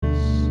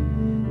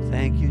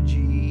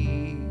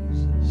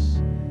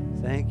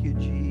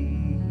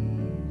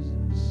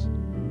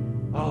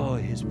Oh,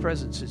 His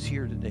presence is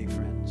here today,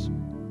 friends.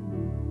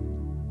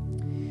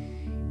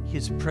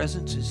 His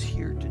presence is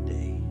here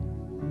today.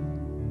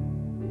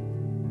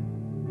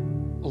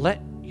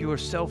 Let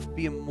yourself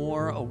be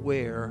more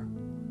aware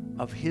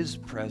of His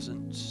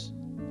presence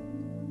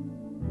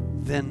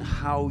than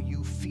how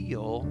you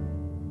feel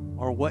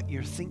or what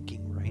you're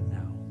thinking right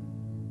now.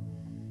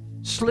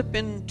 Slip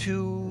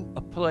into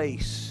a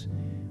place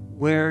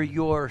where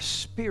your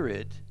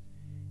spirit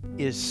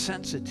is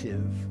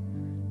sensitive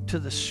to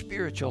the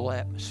spiritual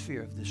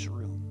atmosphere of this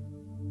room.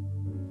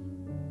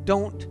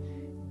 Don't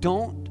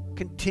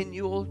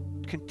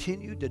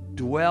continue to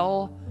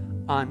dwell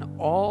on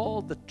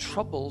all the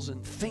troubles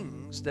and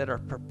things that are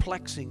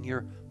perplexing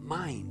your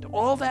mind.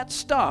 All that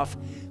stuff,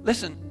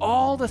 listen,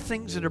 all the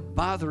things that are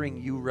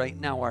bothering you right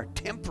now are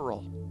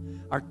temporal,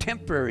 are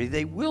temporary.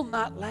 They will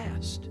not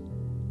last.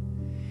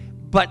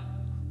 But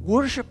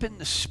worship in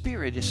the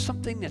Spirit is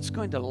something that's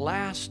going to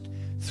last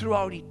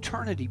throughout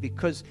eternity,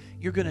 because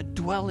you're going to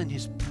dwell in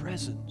His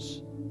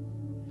presence.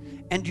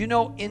 And you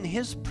know, in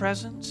His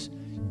presence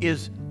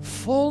is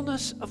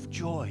fullness of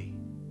joy.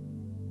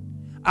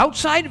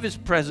 Outside of His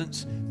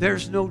presence,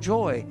 there's no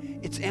joy.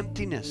 It's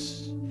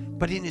emptiness.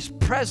 But in His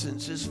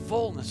presence is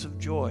fullness of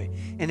joy.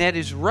 And at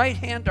His right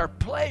hand are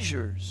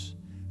pleasures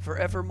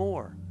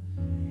forevermore.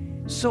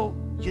 So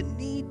you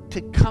need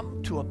to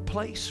come to a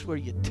place where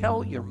you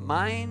tell your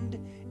mind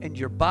and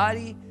your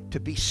body to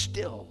be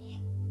still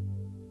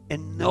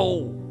and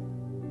know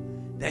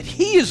that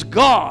He is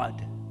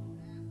God.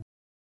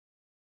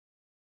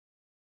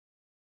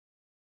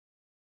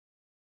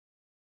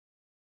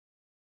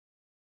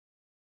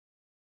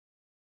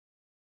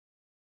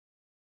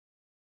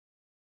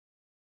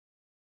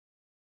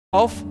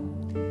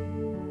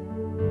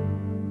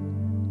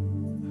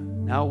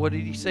 Now, what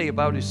did He say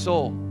about His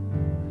soul?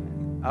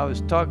 I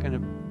was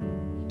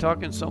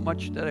talking so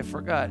much that I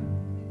forgot.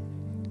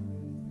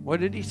 What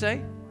did He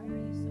say?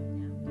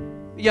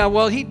 Yeah,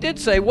 well, He did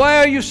say, "Why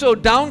are you so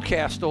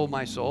downcast, O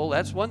my soul?"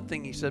 That's one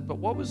thing He said. But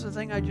what was the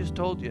thing I just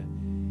told you?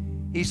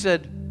 He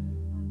said,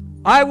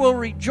 "I will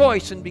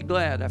rejoice and be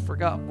glad." I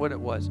forgot what it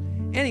was.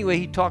 Anyway,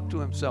 He talked to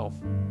Himself.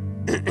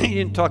 He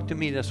didn't talk to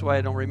me, that's why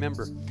I don't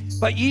remember.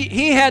 But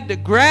he had to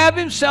grab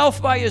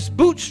himself by his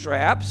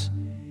bootstraps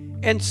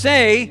and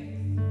say,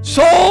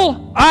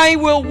 "Soul, I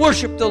will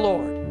worship the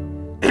Lord."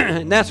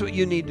 And that's what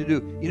you need to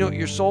do. You know what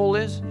your soul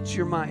is? It's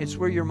your mind. It's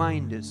where your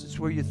mind is. It's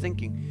where you're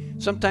thinking.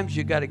 Sometimes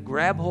you got to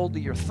grab hold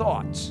of your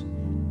thoughts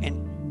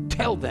and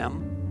tell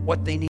them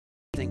what they need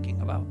to be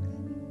thinking about.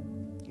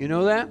 You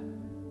know that?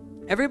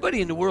 Everybody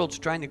in the world's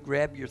trying to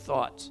grab your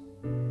thoughts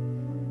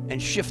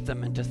and shift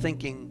them into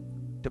thinking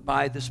to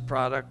buy this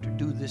product or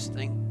do this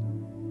thing.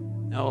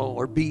 No,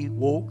 or be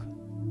woke.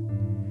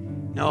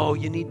 No,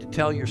 you need to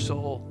tell your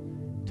soul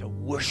to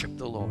worship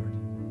the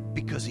Lord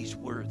because He's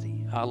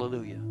worthy.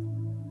 Hallelujah.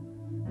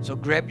 So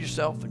grab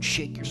yourself and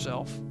shake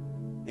yourself.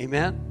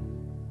 Amen?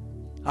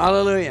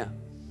 Hallelujah.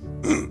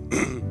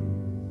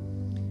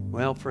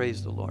 Well,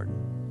 praise the Lord.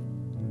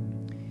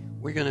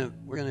 We're gonna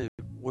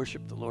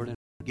worship the Lord in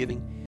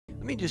giving.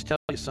 Let me just tell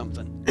you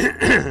something.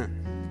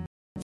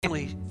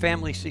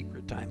 Family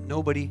secret time.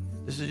 Nobody,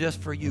 this is just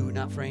for you,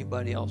 not for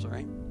anybody else, all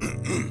right?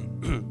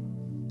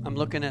 I'm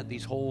looking at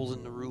these holes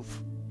in the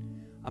roof.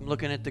 I'm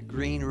looking at the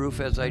green roof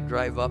as I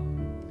drive up.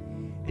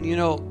 And you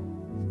know,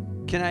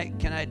 can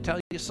I tell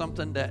you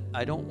something that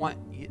I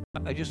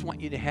just want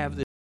you to have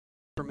this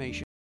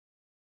information.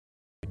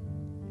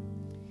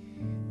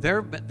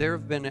 There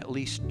have been at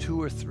least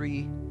 2 or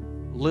 3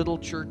 little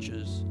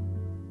churches,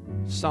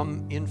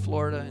 some in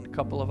Florida and a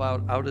couple of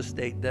out of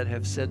state, that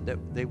have said that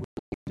they would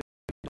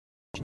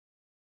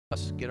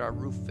us get our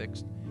roof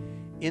fixed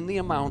in the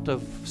amount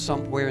of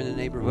somewhere in the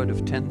neighborhood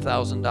of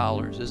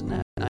 $10,000. Isn't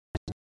that nice?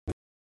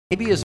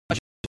 Maybe as much,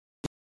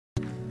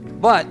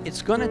 but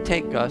it's going to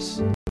take us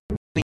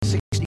between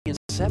 60 and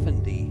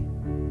 70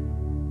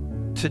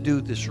 to do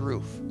this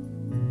roof.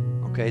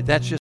 Okay,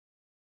 that's just.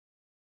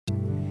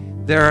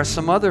 There are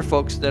some other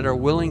folks that are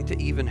willing to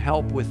even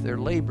help with their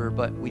labor,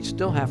 but we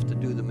still have to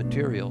do the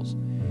materials.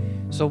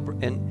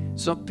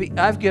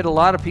 I've get a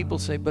lot of people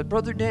say, "But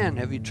Brother Dan,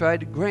 have you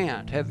tried a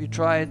grant? Have you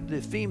tried the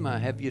FEMA?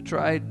 Have you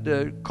tried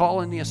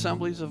calling the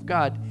Assemblies of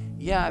God?"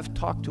 Yeah, I've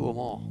talked to them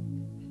all.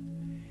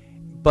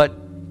 But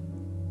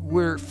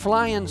we're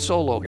flying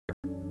solo here,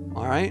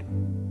 all right?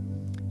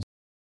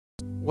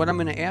 What I'm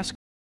going to ask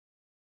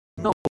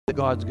you, know that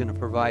God's going to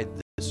provide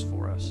this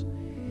for us.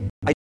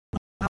 I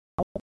don't know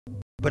how,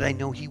 but I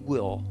know He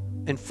will.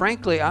 And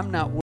frankly, I'm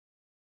not worried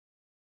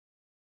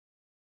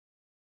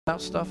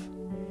about stuff.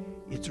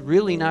 It's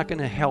really not going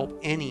to help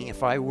any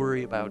if I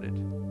worry about it,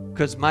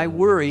 because my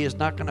worry is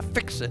not going to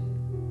fix it.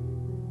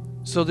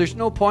 So there's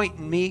no point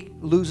in me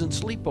losing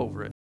sleep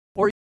over it,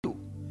 or you.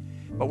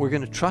 But we're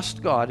going to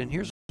trust God, and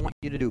here's what I want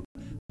you to do.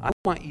 I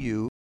want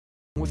you,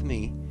 with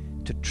me,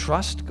 to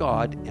trust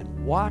God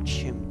and watch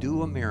Him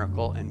do a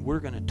miracle, and we're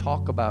going to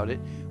talk about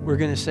it. We're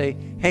going to say,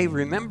 "Hey,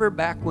 remember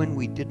back when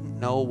we didn't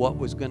know what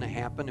was going to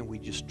happen and we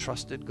just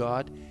trusted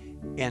God?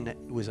 And it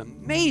was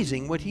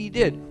amazing what he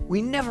did.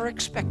 We never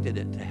expected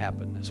it to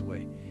happen this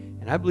way.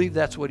 And I believe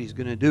that's what he's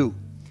going to do.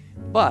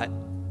 But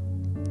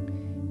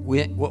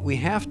what we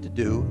have to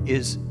do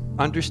is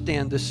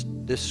understand this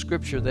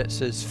scripture that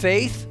says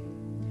faith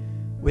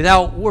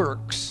without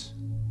works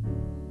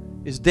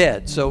is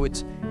dead. So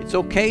it's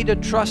okay to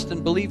trust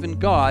and believe in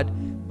God,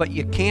 but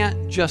you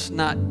can't just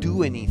not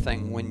do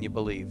anything when you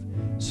believe.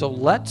 So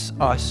let's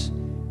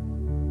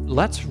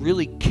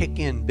really kick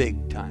in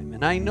big time.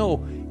 And I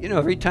know,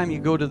 every time you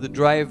go to the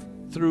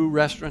drive-through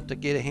restaurant to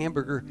get a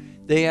hamburger,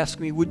 they ask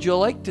me, would you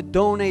like to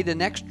donate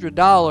an extra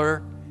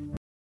 $1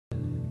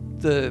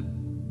 to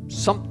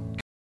some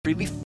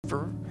relief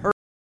for her?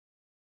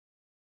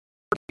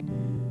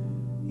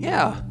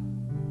 Yeah.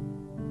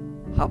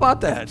 How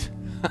about that?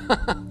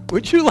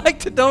 Would you like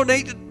to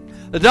donate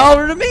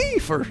 $1 to me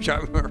for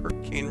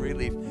hurricane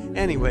relief?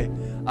 Anyway,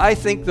 I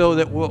think, though,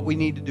 that what we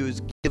need to do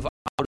is give out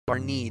of our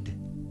need.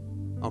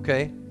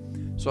 Okay?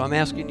 So I'm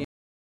asking you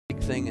a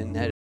big thing, and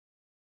that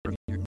is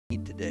your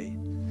need today.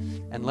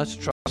 And let's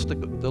trust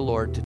the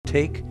Lord to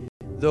take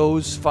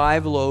those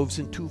 5 loaves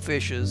and 2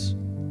 fishes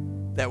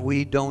that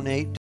we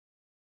donate,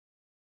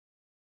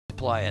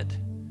 apply it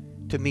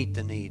to meet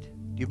the need.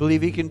 Do you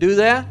believe He can do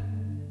that?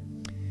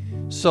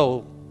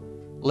 So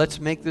let's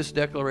make this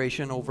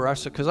declaration over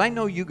us, because I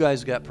know you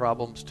guys got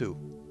problems too.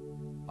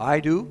 I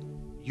do.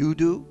 You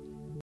do.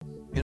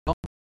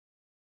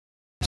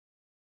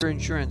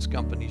 Insurance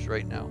companies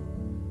right now.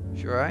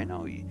 Sure, I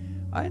know.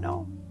 I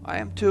know. I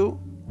am too.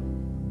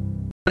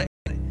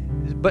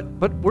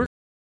 But we're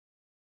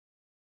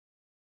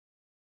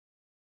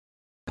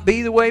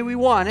be the way we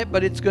want it,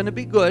 but it's going to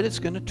be good. It's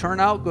going to turn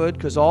out good,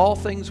 because all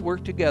things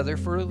work together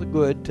for the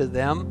good to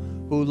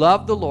them who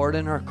love the Lord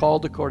and are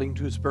called according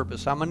to His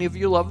purpose. How many of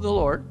you love the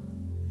Lord?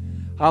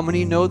 How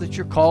many know that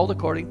you're called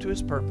according to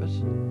His purpose?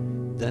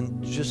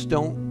 Then just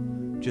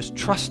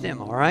trust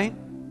Him, all right?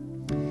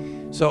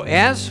 So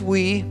as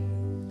we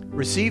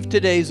receive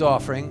today's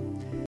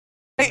offering,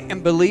 pray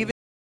and believe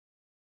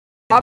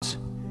in jobs,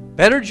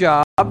 better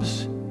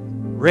jobs,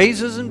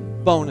 raises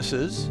and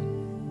bonuses,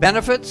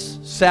 benefits,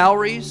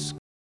 salaries,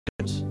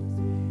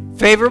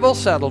 favorable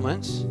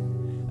settlements,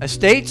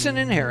 estates and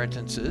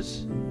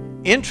inheritances,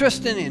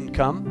 interest and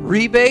income,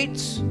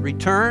 rebates,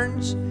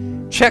 returns,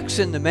 checks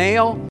in the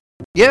mail,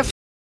 gifts,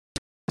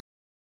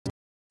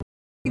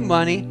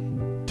 money,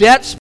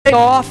 debts paid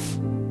off,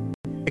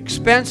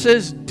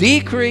 expenses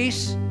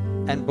decrease,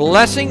 and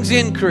blessings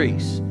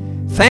increase.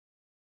 Thank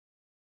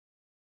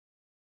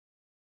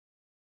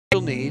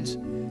you needs,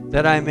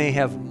 that I may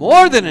have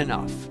more than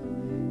enough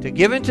to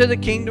give into the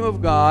kingdom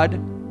of God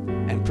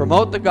and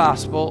promote the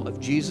gospel of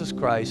Jesus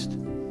Christ.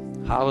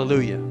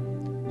 Hallelujah.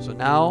 So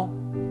now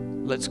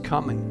let's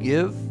come and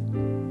give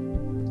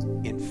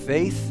in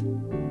faith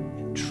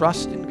and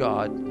trust in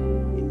God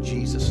in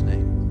Jesus'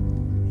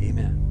 name.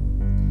 Amen.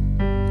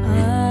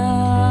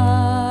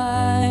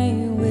 I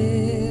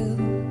will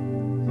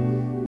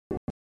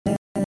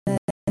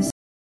bless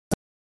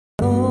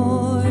the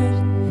Lord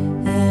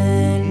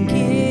and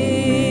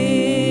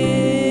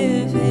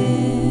give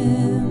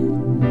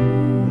Him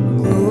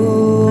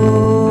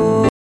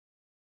glory.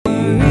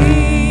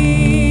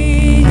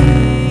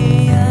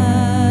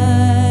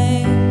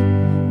 I will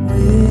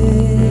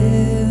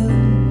bless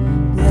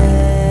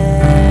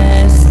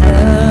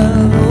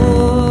the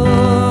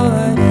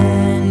Lord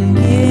and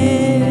give Him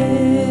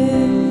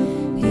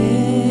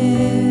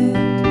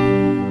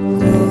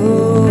glory.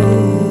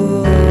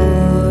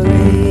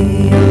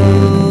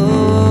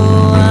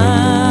 Oh, I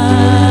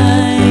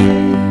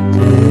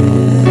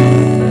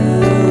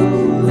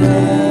will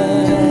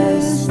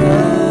bless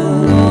the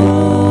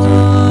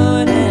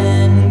Lord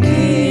and give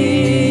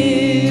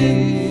Him glory. Bless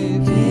His name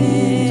and give Him glory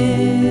and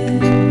give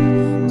Him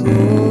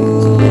glory.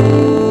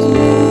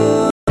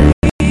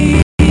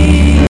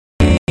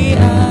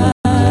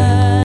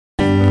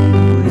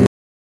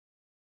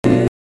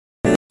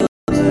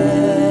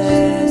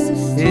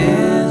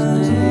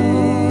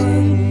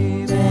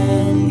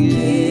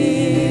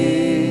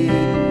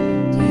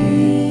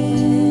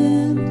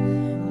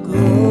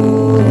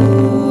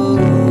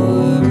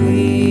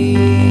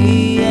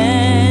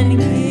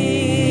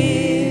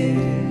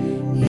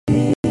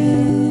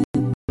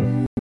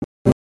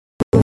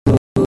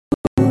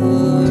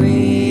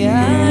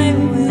 I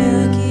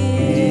will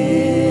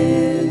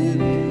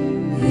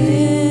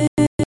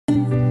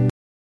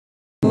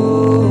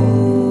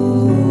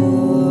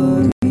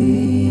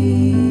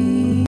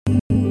give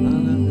Him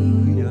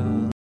glory.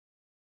 Hallelujah.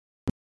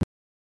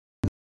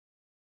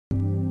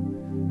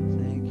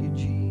 Thank you,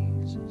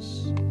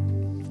 Jesus.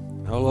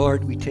 Now,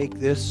 Lord, we take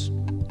this,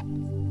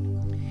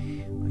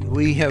 and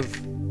we have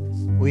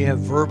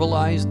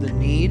verbalized the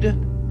need,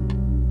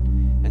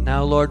 and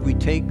now, Lord, we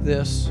take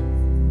this,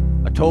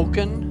 a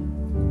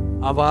token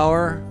of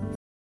our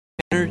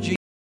energy,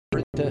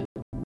 a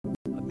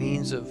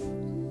means of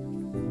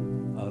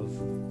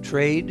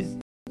trade,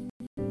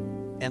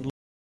 and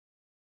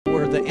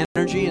for the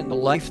energy and the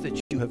life that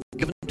you have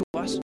given to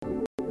us.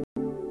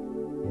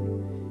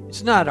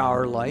 It's not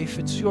our life,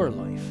 it's your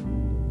life.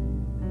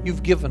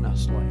 You've given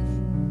us life.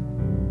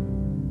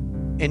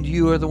 And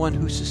you are the one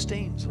who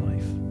sustains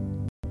life.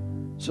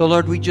 So,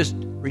 Lord, we just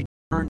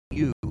return to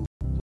you the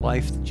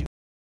life that you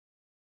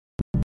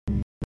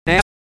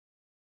ask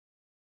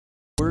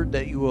the word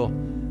that you will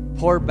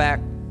pour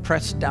back,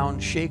 pressed down,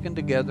 shaken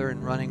together,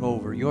 and running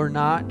over. You're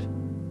not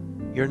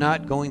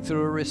going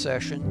through a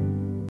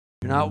recession.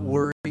 You're not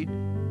worried.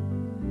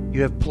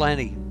 You have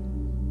plenty.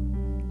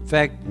 In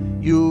fact,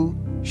 you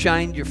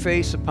shined your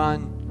face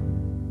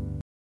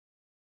upon,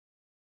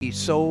 He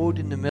sowed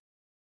in the middle.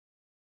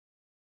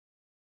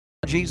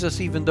 Jesus,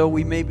 even though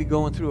we may be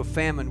going through a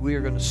famine, we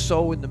are going to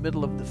sow in the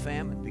middle of the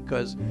famine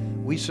because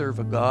we serve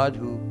a God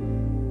who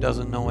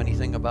doesn't know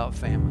anything about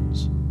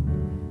famines.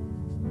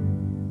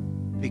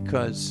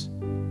 Because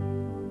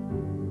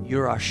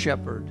you're our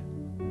shepherd,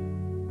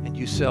 and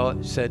you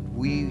said,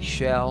 we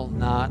shall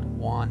not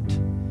want.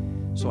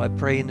 So I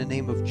pray in the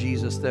name of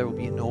Jesus there will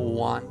be no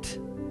want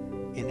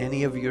in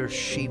any of your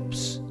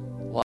sheep's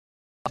lives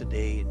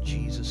today, in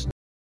Jesus' name.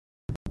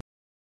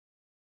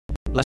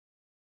 Bless,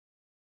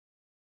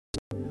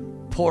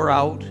 pour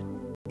out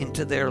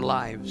into their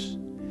lives.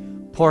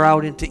 Pour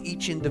out into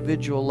each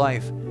individual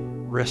life.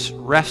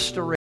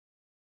 Restoration.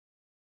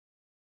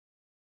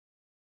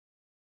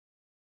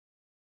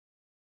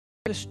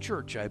 This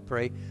church, I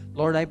pray,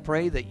 Lord, I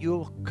pray that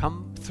you'll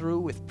come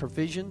through with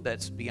provision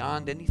that's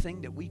beyond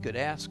anything that we could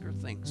ask or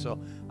think.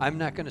 So I'm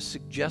not going to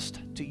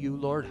suggest to you,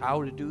 Lord,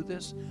 how to do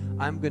this.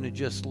 I'm going to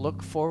just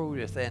look forward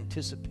with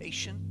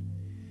anticipation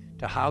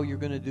to how you're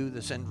going to do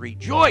this and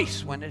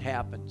rejoice when it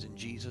happens in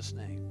Jesus'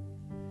 name.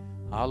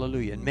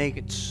 Hallelujah. And make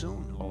it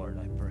soon, Lord,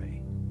 I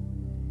pray.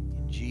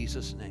 In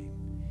Jesus' name.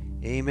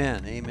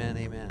 Amen, amen,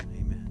 amen,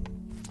 amen.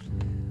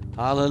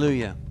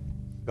 Hallelujah.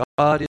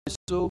 God is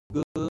so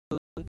good.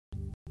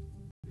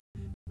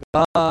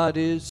 God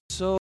is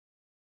so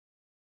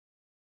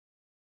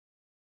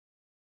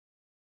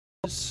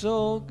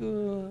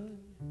good.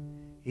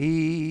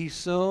 He's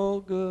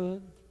so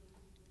good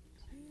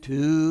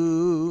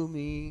to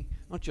me.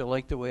 Don't you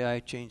like the way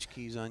I change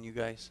keys on you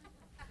guys?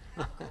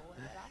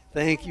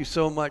 Thank you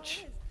so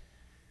much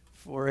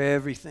for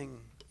everything.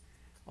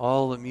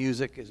 All the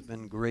music has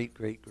been great,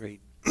 great, great.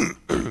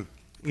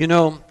 You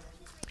know,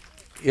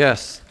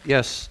 yes,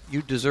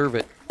 you deserve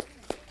it.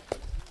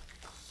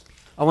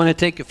 I want to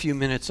take a few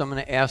minutes. I'm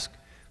going to ask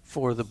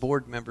for the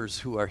board members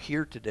who are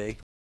here today.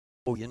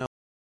 Oh, you know,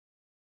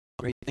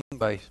 great thing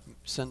by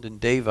sending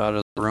Dave out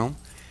of the room.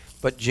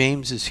 But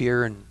James is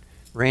here and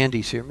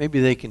Randy's here.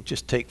 Maybe they can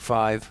just take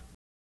 5,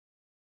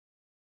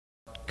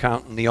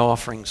 counting the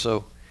offering.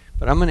 So,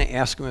 but I'm going to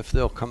ask them if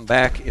they'll come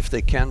back, if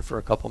they can, for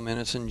a couple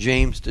minutes, and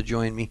James to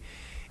join me.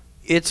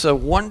 It's a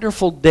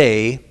wonderful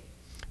day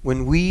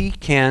when we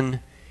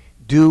can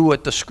do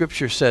what the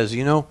Scripture says.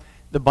 You know,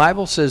 the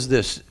Bible says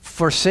this: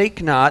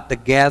 forsake not the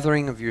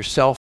gathering of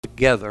yourself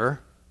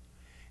together,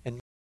 and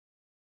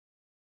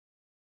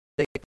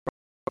it's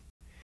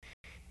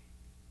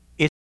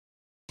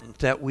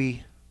that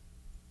we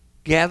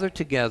gather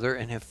together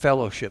and have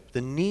fellowship.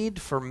 The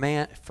need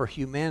for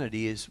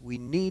humanity is we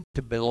need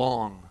to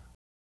belong.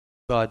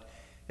 God,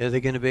 are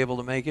they going to be able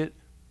to make it?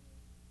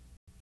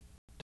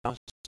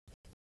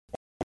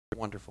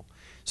 Wonderful.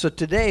 So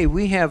today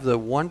we have the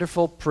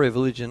wonderful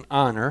privilege and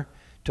honor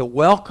to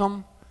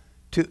welcome.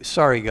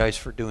 Sorry, guys,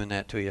 for doing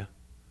that to you.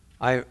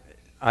 I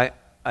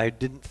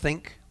didn't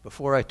think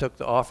before I took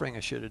the offering.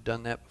 I should have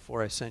done that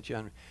before I sent you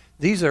on.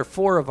 These are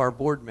 4 of our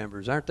board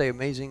members. Aren't they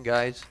amazing,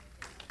 guys?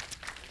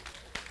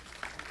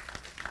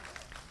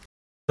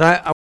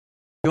 I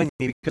want you to join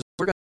me because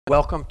we're going to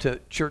welcome to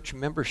church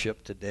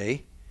membership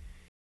today.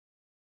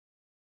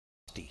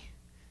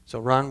 So,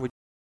 Ron, would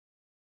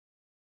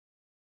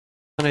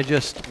you want to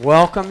just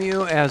welcome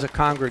you as a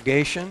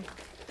congregation?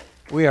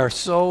 We are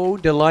so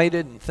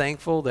delighted and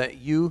thankful that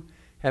you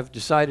have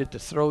decided to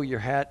throw your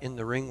hat in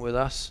the ring with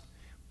us.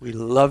 We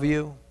love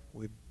you.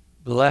 We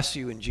bless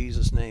you in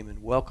Jesus' name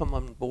and welcome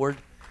on board.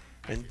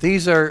 And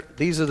these are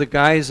the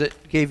guys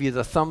that gave you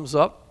the thumbs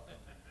up.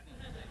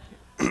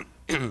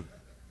 And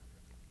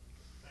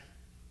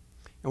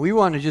we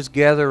want to just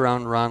gather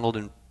around Ronald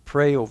and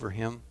pray over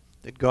him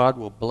that God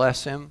will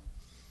bless him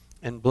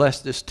and bless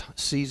this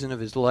season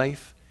of his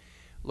life.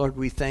 Lord,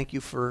 we thank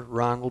you for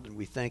Ronald, and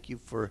we thank you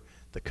for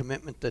the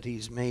commitment that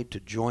he's made to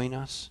join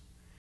us.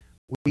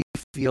 We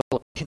feel a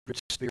kindred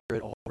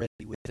spirit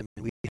already with him,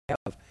 and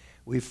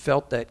we've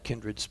felt that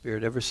kindred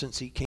spirit ever since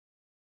he came.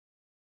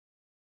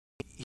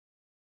 He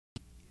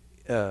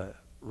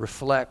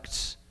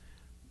reflects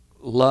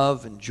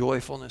love and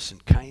joyfulness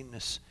and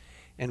kindness,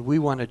 and we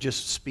want to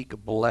just speak a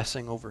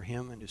blessing over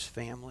him and his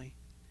family.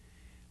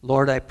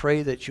 Lord, I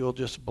pray that you'll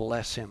just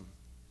bless him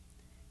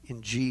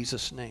in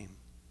Jesus' name.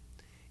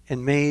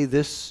 And may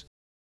this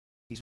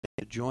he's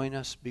made to join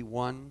us be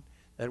one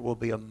that will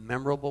be a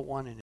memorable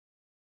one in his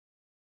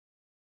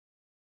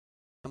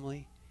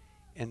family.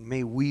 And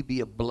may we be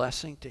a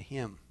blessing to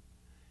him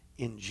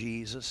in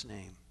Jesus'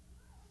 name.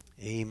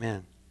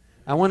 Amen.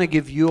 I want to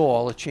give you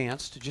all a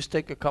chance to just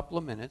take a couple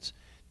of minutes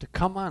to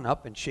come on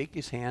up and shake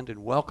his hand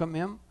and welcome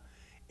him.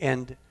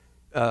 And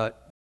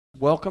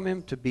welcome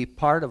him to be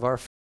part of our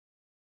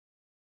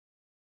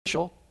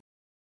official.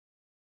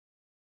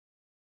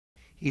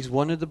 He's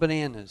one of the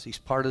bananas. He's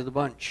part of the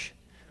bunch.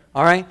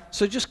 All right?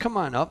 So just come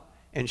on up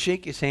and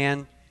shake his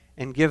hand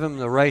and give him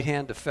the right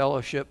hand of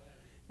fellowship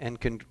and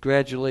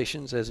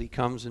congratulations as he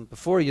comes. And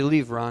before you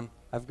leave, Ron,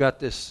 I've got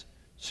this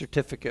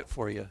certificate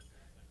for you.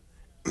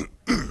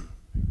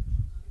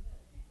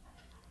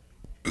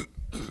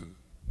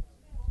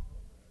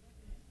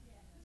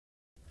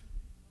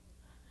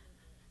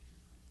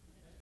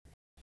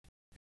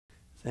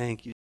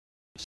 Thank you,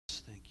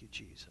 Jesus. Thank you,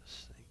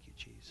 Jesus. Thank you,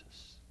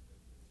 Jesus.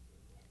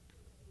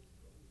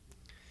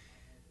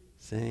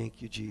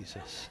 Thank you,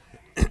 Jesus.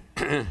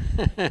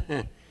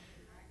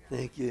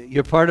 Thank you.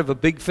 You're part of a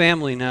big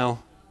family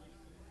now.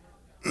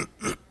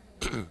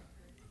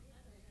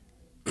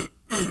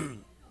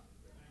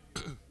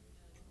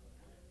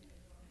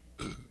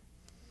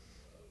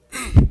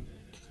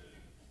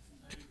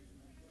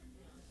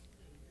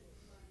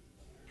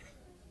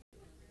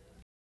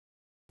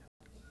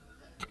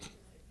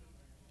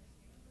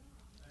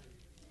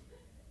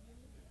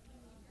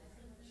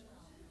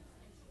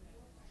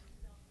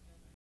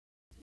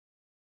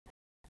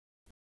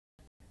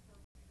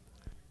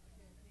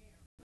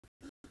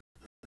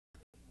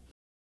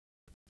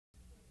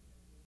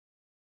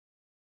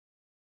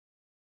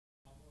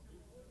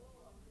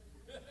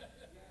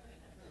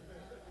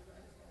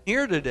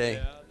 Here today.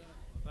 Yeah,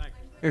 thank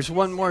you. There's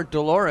one more,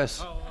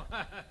 Dolores.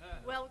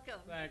 Welcome.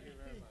 Thank you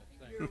very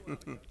much.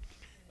 Thank you.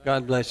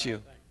 God bless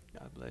you.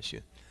 God bless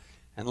you.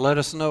 And let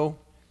us know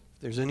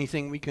if there's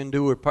anything we can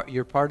do.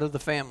 You're part of the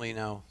family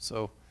now.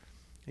 So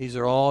these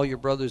are all your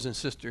brothers and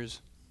sisters.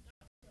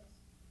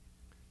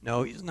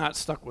 No, he's not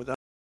stuck with us.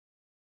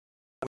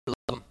 We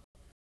love him.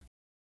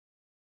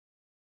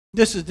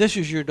 This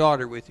is your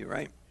daughter with you,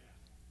 right?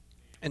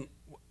 And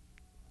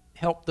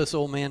help this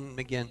old man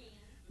again.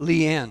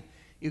 Leanne.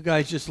 You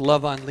guys just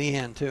love on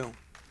Leanne too.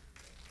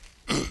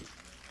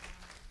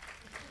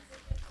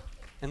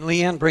 And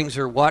Leanne brings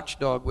her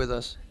watchdog with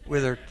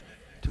her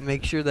to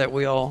make sure that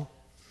we all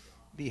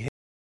behave.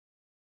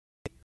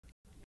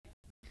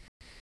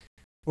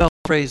 Well,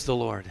 praise the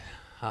Lord.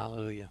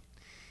 Hallelujah.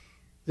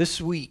 This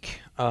week,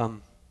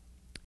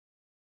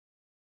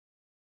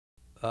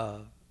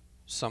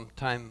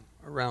 sometime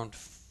around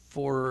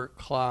 4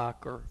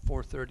 o'clock or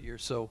 4:30 or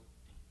so,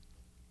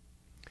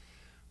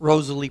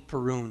 Rosalie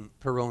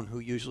Perone, who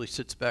usually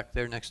sits back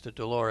there next to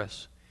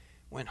Dolores,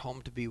 went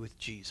home to be with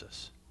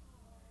Jesus.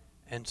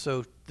 And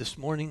so this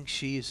morning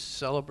she's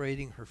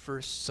celebrating her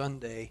first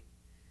Sunday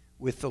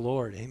with the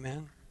Lord.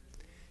 Amen.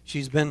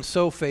 She's been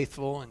so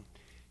faithful and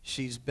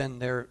she's been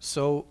there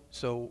so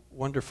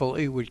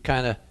wonderfully. We're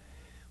going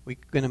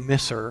to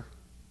miss her.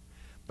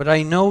 But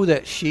I know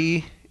that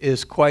she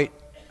is quite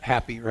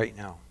happy right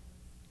now.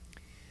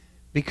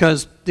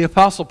 Because the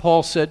Apostle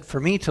Paul said, "For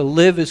me to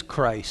live is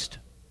Christ,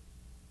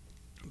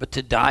 but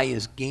to die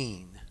is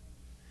gain."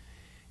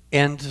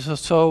 And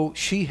so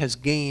she has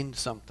gained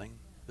something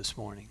this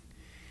morning.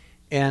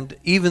 And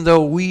even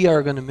though we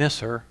are going to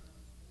miss her,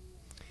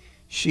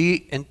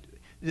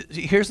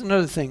 here's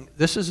another thing.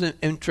 This is an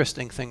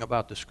interesting thing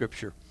about the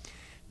scripture.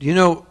 Do you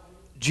know,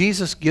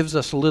 Jesus gives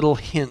us little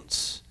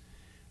hints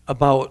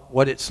about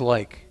what it's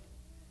like.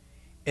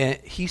 And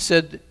he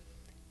said,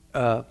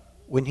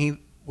 when he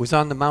was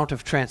on the Mount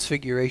of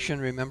Transfiguration,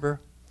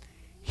 remember?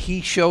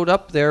 He showed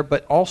up there,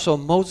 but also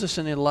Moses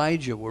and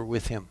Elijah were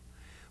with him,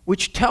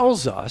 which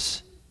tells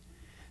us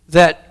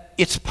that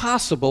it's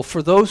possible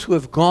for those who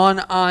have gone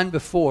on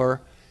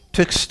before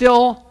to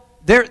still,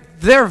 they're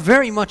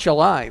very much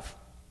alive.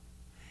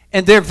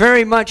 And they're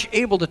very much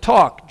able to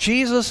talk.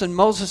 Jesus and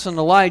Moses and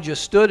Elijah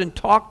stood and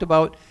talked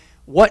about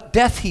what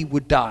death he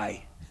would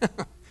die.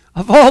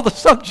 Of all the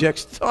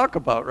subjects to talk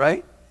about,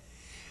 right?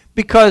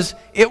 Because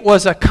it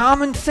was a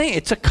common thing.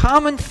 It's a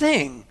common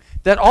thing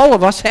that all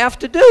of us have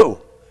to do.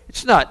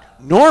 It's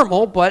not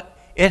normal, but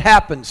it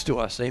happens to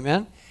us.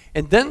 Amen?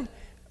 And then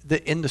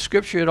in the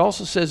scripture it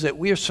also says that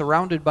we are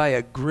surrounded by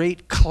a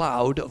great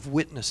cloud of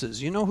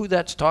witnesses. You know who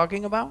that's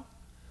talking about?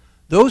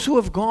 Those who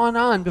have gone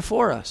on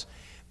before us.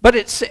 But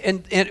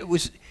it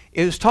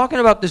was talking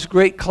about this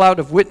great cloud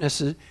of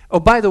witnesses. Oh,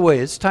 by the way,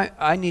 it's time.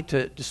 I need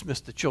to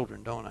dismiss the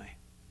children, don't I?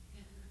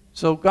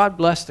 So God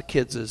bless the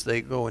kids as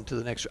they go into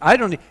the next.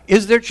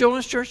 Is there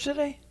children's church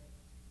today?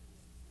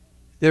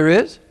 There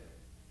is?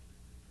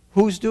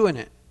 Who's doing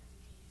it?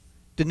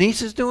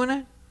 Denise is doing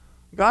it?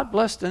 God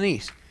bless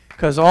Denise.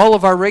 Because all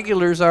of our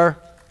regulars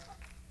are,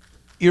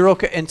 you're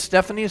okay. And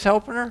Stephanie is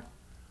helping her?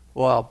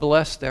 Well,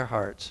 bless their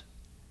hearts.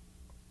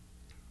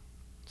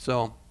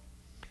 So,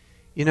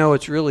 you know,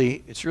 it's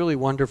really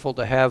wonderful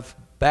to have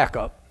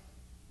backup.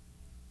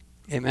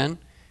 Amen?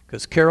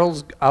 Because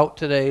Carol's out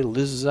today,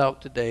 Liz is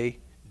out today,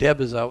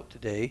 Deb is out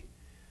today.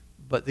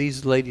 But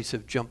these ladies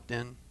have jumped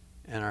in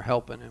and are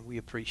helping, and we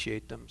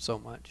appreciate them so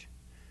much.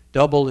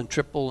 Double and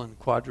triple and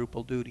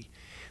quadruple duty.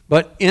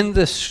 But in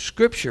the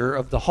scripture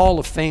of the Hall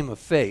of Fame of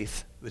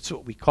Faith, it's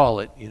what we call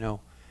it, you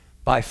know,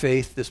 by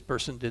faith this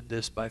person did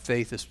this, by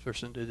faith this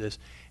person did this.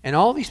 And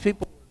all these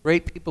people were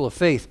great people of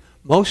faith.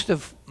 Most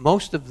of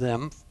most of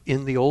them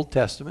in the Old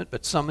Testament,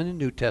 but some in the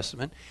New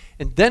Testament.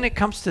 And then it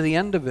comes to the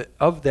end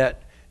of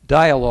that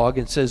dialogue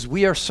and says,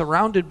 we are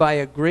surrounded by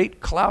a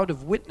great cloud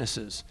of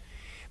witnesses.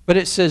 But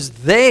it says,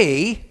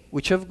 they,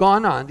 which have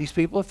gone on, these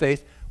people of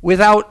faith,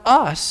 without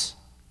us,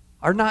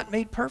 are not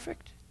made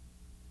perfect.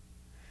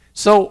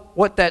 So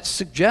what that's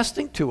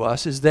suggesting to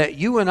us is that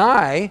you and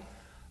I,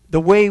 the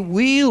way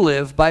we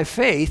live by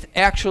faith,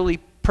 actually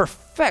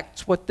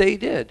perfects what they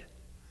did.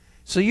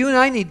 So you and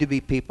I need to be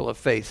people of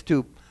faith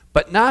too,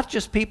 but not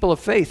just people of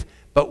faith,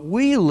 but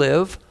we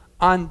live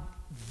on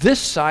this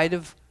side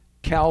of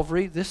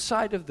Calvary, this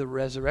side of the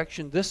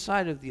resurrection, this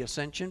side of the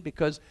ascension,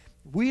 because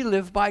we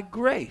live by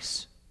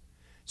grace.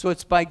 So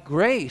it's by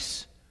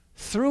grace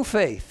through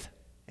faith.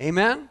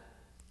 Amen?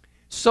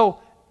 So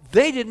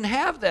they didn't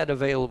have that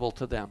available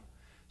to them.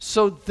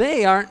 So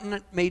they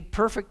aren't made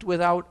perfect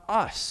without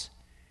us.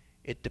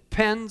 It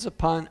depends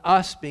upon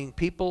us being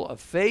people of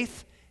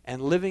faith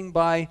and living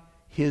by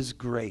His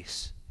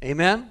grace.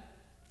 Amen?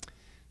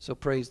 So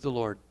praise the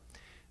Lord.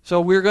 So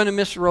we're going to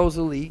miss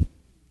Rosalie.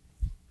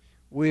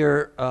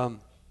 I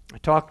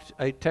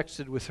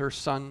texted with her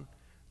son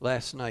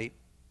last night,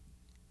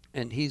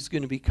 and he's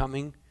going to be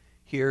coming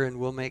here, and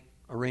we'll make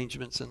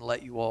arrangements and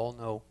let you all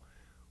know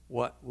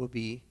what will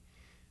be.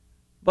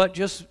 But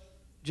just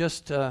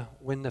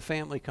when the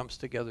family comes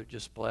together,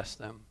 just bless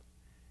them.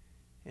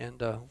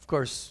 And of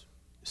course,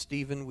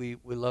 Stephen, we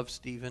love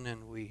Stephen,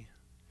 and we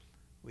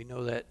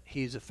know that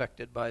he's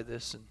affected by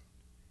this, and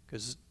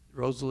because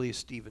Rosalie is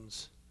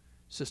Stephen's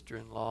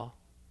sister-in-law,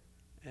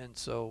 and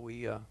so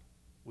we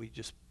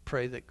just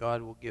pray that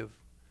God will give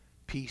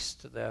peace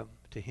to them,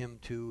 to him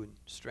too, and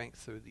strength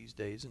through these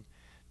days. And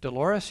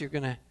Dolores, you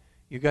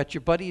got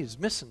your buddy is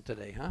missing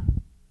today, huh?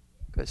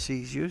 Because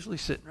he's usually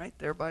sitting right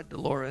there by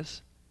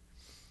Dolores.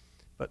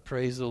 But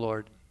praise the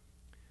Lord,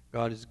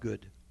 God is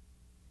good.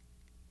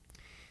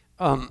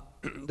 I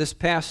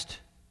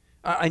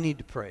need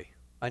to pray.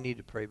 I need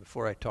to pray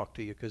before I talk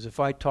to you, because if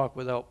I talk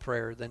without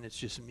prayer, then it's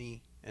just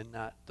me and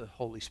not the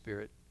Holy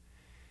Spirit.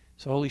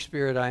 So Holy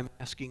Spirit, I'm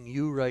asking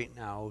you right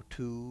now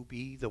to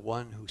be the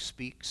one who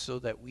speaks so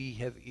that we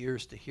have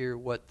ears to hear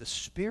what the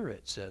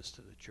Spirit says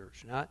to the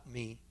church, not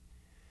me,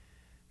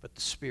 but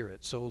the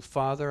Spirit. So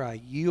Father, I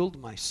yield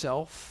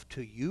myself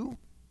to you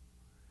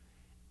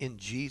in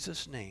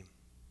Jesus' name.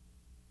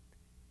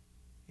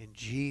 In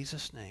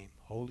Jesus' name,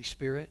 Holy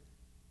Spirit,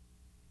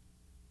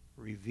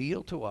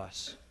 reveal to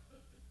us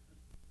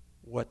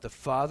what the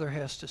Father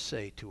has to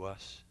say to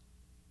us.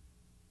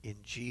 In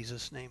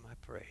Jesus' name I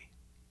pray.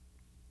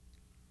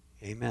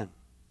 Amen.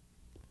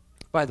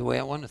 By the way,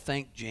 I want to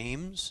thank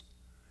James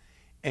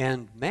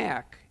and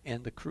Mac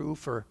and the crew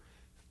for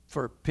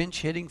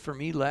pinch hitting for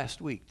me last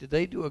week. Did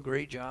they do a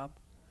great job?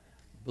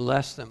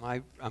 Bless them.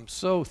 I'm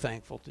so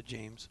thankful to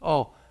James.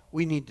 Oh,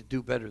 we need to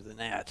do better than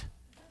that.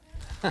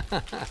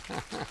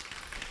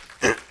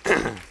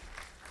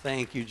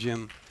 Thank you,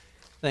 Jim.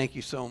 Thank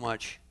you so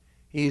much.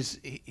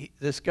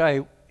 This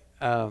guy,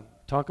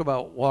 talk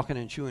about walking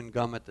and chewing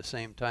gum at the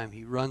same time.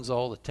 He runs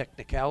all the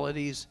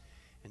technicalities,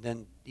 and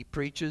then he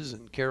preaches,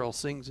 and Carol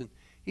sings, and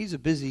he's as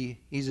busy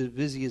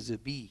as a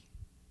bee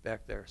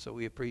back there, so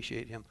we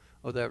appreciate him.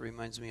 Oh, that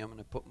reminds me, I'm going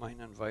to put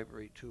mine on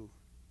vibrate too.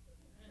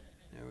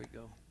 There we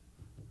go.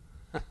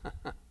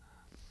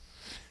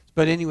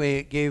 But anyway,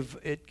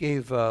 it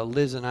gave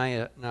Liz and I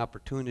an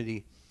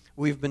opportunity.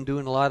 We've been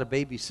doing a lot of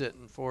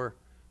babysitting for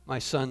my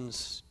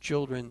son's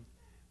children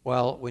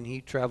when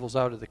he travels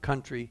out of the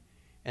country,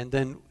 and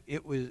then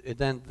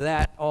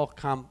that all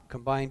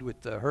combined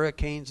with the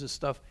hurricanes and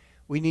stuff.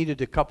 We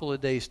needed a couple of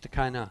days to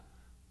kind of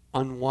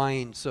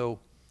unwind, so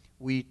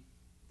we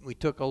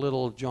took a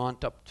little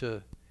jaunt up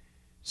to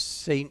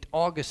St.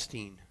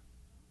 Augustine,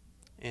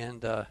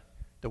 and the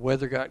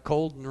weather got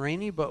cold and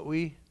rainy, but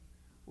we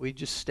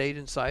just stayed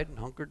inside and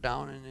hunkered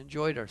down and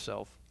enjoyed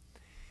ourselves.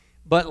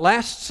 But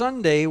last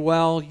Sunday,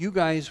 while you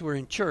guys were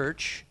in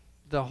church,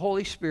 the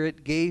Holy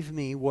Spirit gave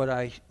me what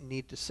I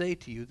need to say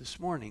to you this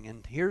morning,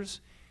 and here's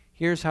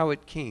how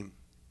it came.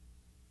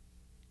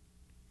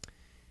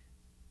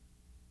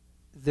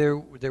 There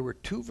were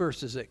two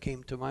verses that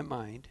came to my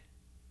mind,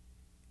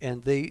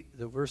 and the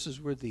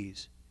verses were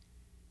these.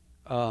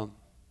 Let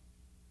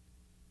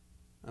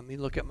me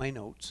look at my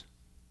notes.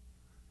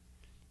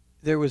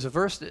 There was a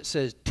verse that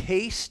says,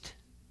 taste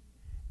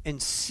and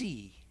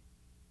see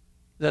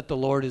that the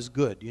Lord is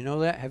good. You know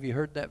that? Have you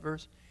heard that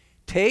verse?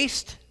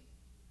 Taste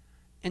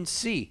and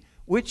see,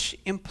 which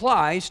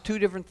implies two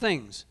different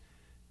things.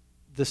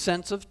 The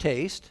sense of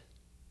taste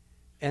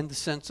and the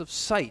sense of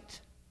sight.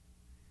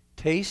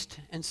 Taste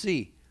and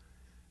see.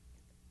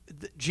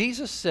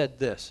 Jesus said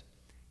this.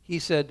 He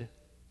said,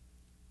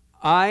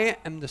 I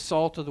am the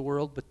salt of the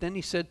world, but then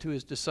he said to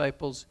his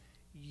disciples,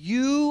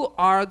 you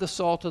are the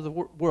salt of the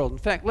world. In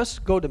fact, let's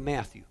go to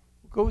Matthew.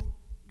 Go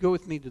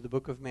with me to the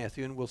book of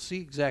Matthew, and we'll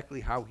see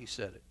exactly how he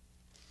said it.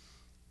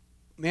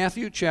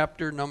 Matthew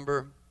chapter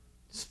number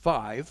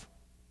 5,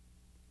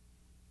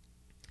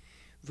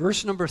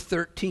 verse number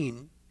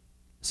 13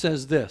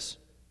 says this.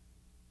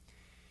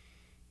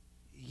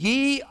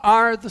 Ye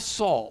are the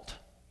salt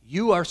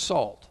You are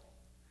salt.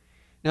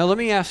 Now let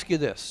me ask you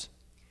this.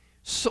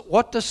 So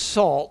what does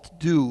salt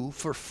do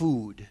for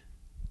food?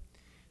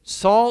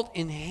 Salt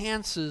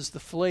enhances the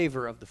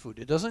flavor of the food.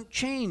 It doesn't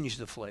change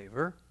the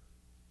flavor.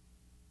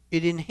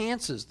 It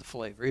enhances the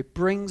flavor. It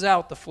brings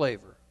out the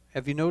flavor.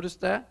 Have you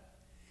noticed that?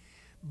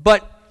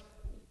 But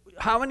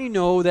how many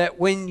know that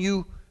when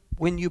you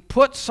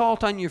put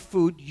salt on your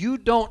food, you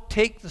don't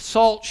take the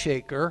salt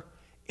shaker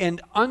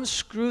and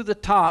unscrew the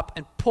top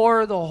and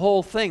pour the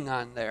whole thing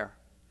on there?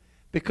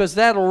 Because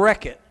that'll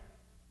wreck it,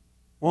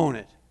 won't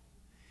it?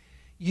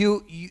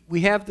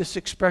 We have this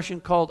expression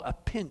called a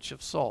pinch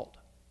of salt.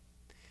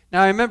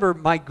 Now, I remember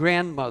my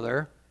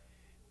grandmother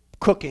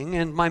cooking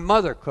and my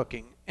mother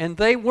cooking, and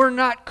they were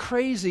not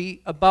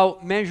crazy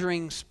about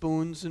measuring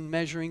spoons and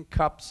measuring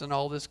cups and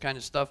all this kind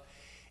of stuff.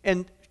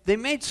 And they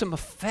made some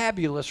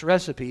fabulous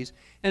recipes.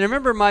 And I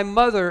remember my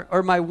mother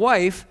or my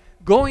wife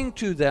going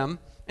to them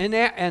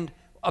and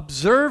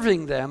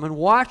observing them and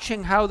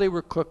watching how they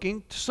were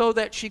cooking so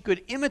that she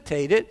could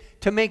imitate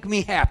it to make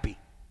me happy.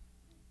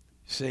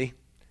 See?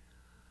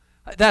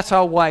 That's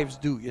how wives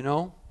do, you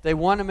know. They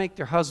want to make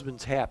their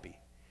husbands happy.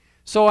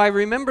 So I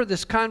remember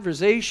this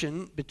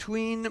conversation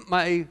between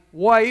my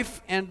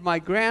wife and my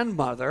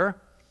grandmother,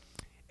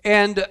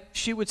 and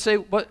she would say,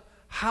 "But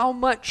how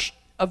much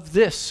of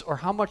this or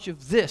how much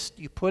of this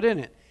do you put in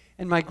it?"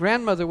 And my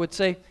grandmother would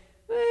say,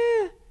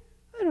 I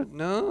don't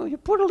know. You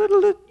put a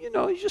little,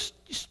 you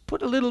just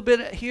put a little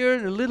bit here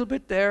and a little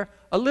bit there,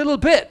 a little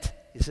bit,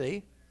 you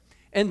see.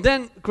 And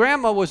then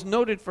Grandma was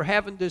noted for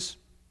having this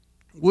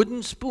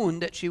wooden spoon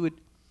that she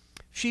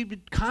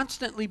would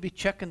constantly be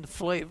checking the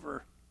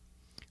flavor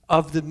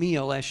of the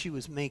meal as she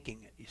was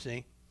making it, you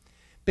see,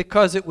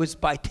 because it was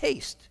by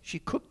taste. She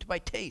cooked by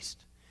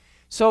taste.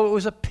 So it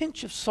was a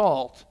pinch of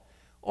salt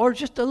or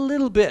just a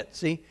little bit,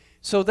 see.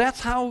 So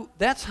that's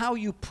how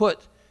you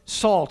put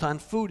salt on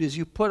food, is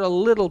you put a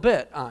little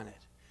bit on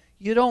it.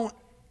 You don't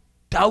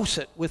douse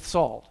it with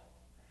salt.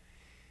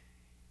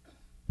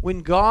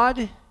 When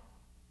God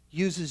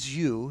uses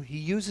you, he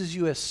uses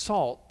you as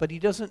salt, but he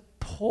doesn't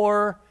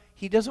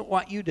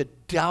want you to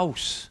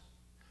douse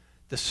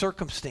the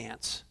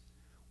circumstance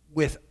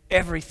with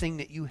everything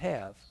that you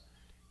have.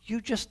 You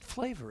just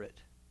flavor it,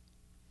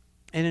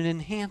 and it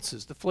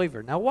enhances the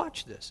flavor. Now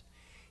watch this.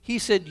 He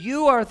said,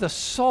 you are the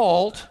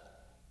salt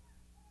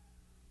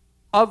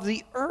of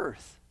the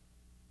earth.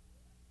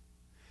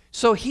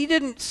 So he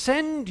didn't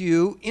send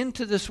you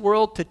into this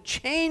world to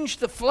change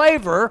the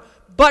flavor,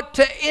 but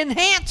to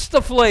enhance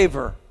the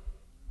flavor.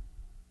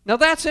 Now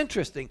that's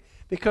interesting,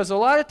 because a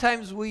lot of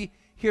times we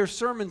hear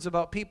sermons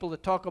about people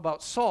that talk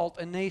about salt,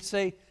 and they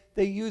say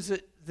they use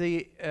it,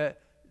 the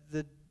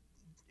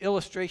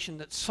illustration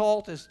that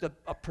salt is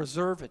a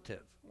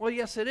preservative. Well,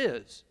 yes, it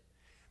is.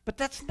 But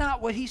that's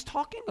not what he's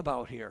talking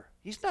about here.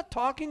 He's not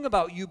talking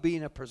about you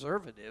being a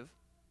preservative.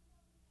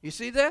 You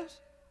see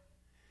this?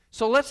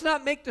 So let's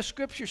not make the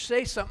scripture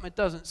say something it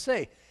doesn't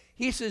say.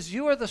 He says,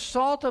 you are the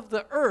salt of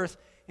the earth,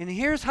 and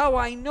here's how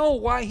I know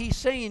why he's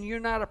saying you're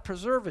not a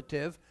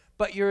preservative,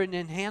 but you're an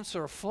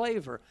enhancer of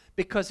flavor,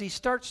 because he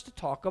starts to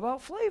talk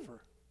about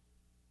flavor.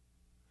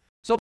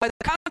 So by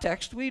the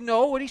context, we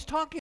know what he's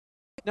talking about.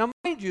 Now,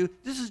 mind you,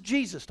 this is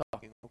Jesus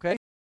talking, okay?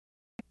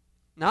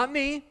 Not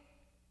me,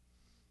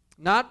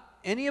 not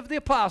any of the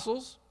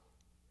apostles.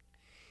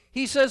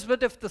 He says,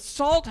 but if the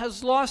salt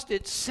has lost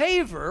its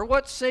savor,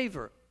 what's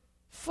savor?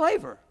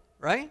 Flavor,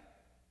 right?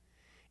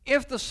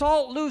 If the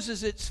salt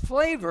loses its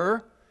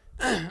flavor,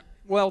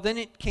 well, then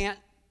it can't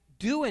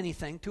do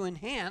anything to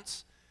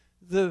enhance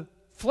the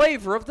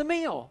flavor of the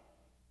meal,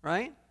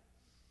 right?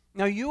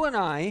 Now, you and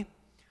I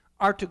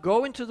are to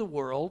go into the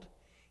world,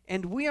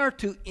 and we are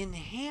to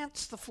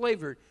enhance the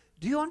flavor.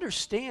 Do you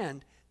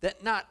understand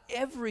that not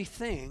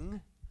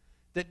everything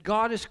that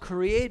God has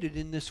created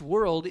in this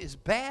world is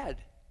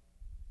bad?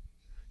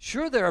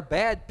 Sure, there are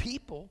bad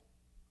people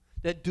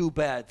that do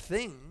bad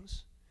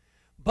things,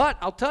 but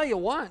I'll tell you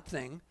one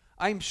thing.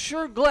 I'm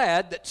sure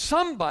glad that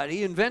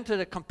somebody invented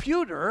a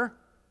computer,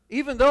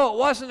 even though it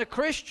wasn't a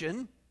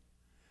Christian,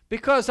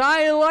 because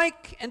I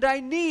like and I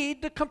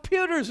need the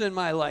computers in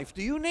my life.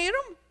 Do you need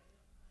them?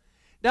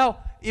 Now,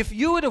 if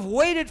you would have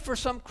waited for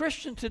some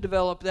Christian to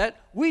develop that,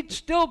 we'd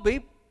still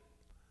be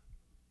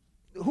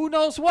who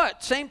knows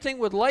what. Same thing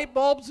with light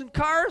bulbs and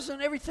cars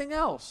and everything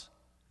else.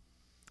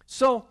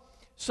 So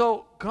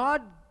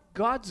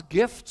God's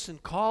gifts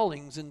and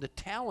callings and the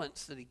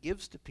talents that he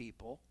gives to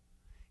people,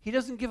 he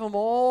doesn't give them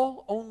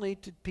all only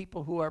to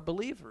people who are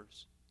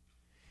believers.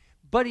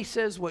 But he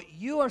says what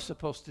you are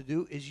supposed to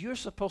do is you're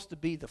supposed to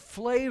be the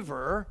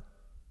flavor.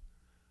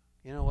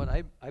 You know what?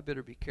 I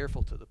better be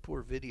careful to the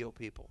poor video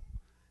people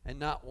and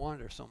not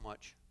wonder so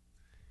much,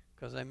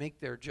 because I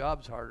make their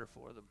jobs harder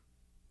for them.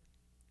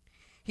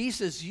 He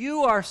says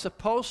you are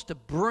supposed to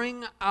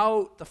bring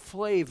out the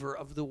flavor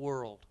of the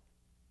world.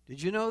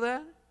 Did you know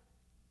that?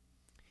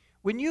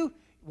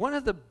 One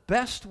of the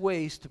best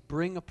ways to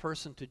bring a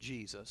person to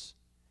Jesus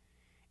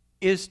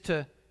is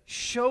to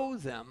show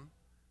them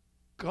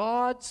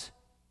God's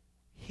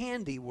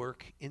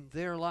handiwork in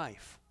their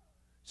life.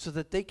 so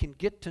that they can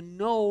get to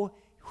know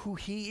who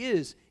He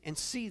is and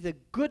see the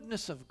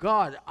goodness of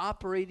God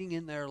operating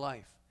in their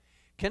life.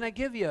 Can I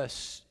give you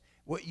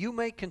what you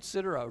may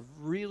consider a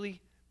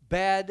really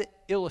bad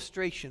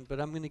illustration,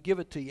 but I'm going to give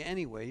it to you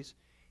anyways,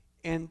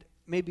 and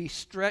maybe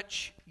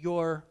stretch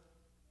your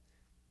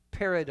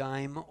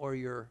paradigm or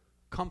your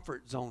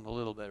comfort zone a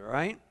little bit, all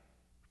right?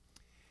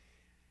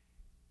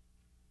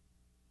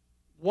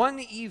 One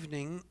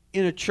evening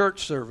in a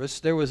church service,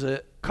 there was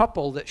a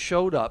couple that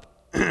showed up.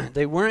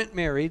 They weren't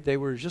married. They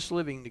were just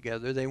living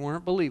together. They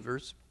weren't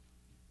believers.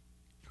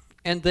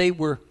 And they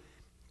were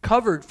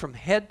covered from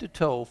head to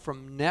toe,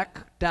 from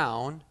neck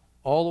down,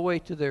 all the way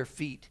to their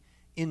feet,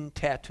 in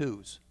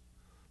tattoos.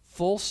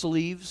 Full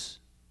sleeves,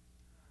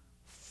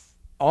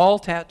 all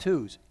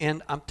tattoos.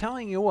 And I'm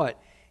telling you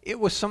what, it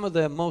was some of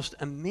the most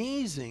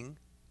amazing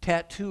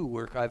tattoo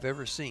work I've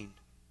ever seen.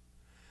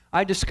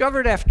 I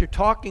discovered after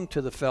talking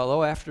to the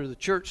fellow after the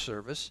church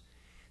service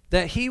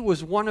that he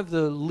was one of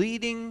the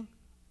leading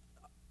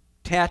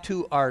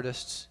tattoo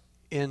artists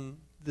in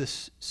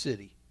this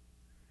city.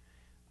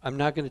 I'm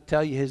not going to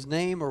tell you his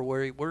name or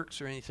where he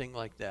works or anything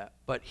like that,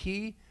 but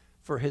he,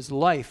 for his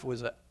life,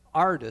 was an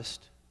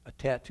artist, a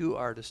tattoo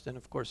artist, and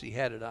of course he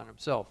had it on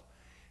himself.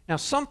 Now,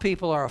 some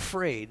people are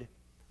afraid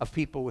of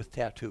people with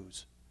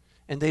tattoos,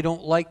 and they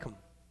don't like them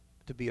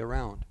to be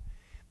around.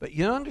 But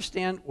you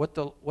understand what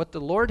the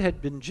Lord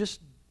had been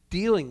just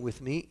dealing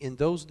with me in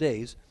those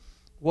days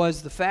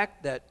was the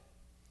fact that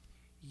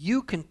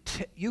you can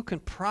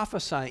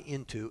prophesy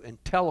into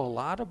and tell a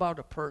lot about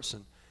a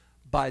person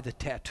by the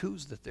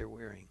tattoos that they're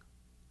wearing.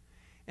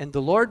 And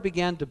the Lord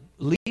began to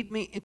lead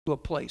me into a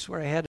place where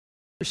I had an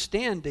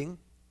understanding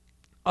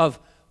of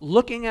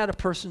looking at a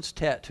person's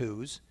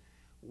tattoos,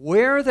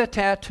 where the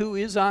tattoo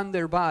is on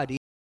their body,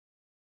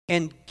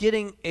 and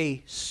getting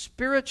a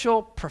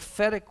spiritual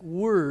prophetic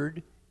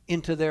word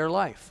into their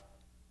life.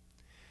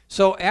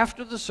 So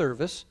after the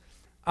service,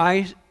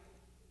 I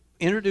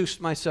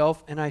introduced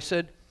myself and I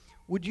said,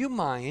 would you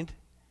mind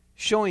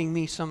showing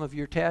me some of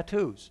your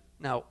tattoos?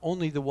 Now,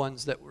 only the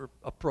ones that were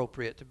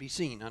appropriate to be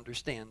seen,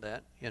 understand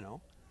that, you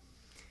know.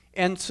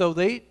 And so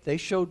they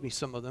showed me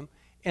some of them,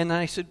 and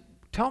I said,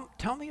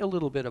 tell me a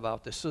little bit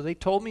about this. So they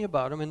told me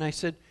about them, and I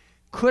said,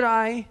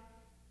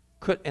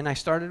 and I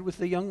started with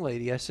the young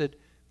lady. I said,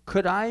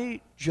 could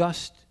I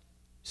just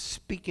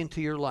speak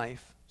into your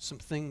life some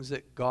things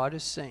that God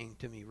is saying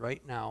to me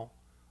right now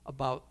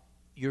about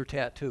your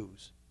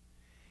tattoos?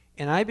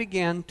 And I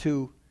began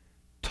to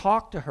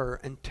talk to her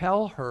and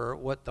tell her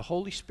what the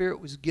Holy Spirit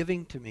was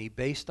giving to me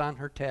based on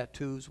her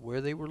tattoos,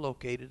 where they were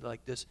located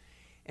like this.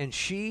 And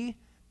she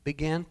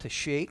began to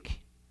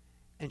shake,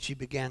 and she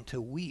began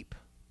to weep.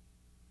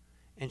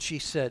 And she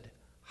said,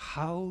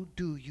 how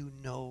do you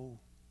know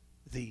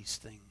these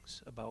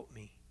things about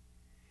me?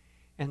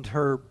 And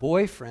her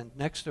boyfriend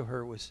next to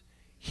her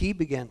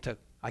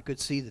I could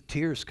see the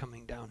tears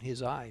coming down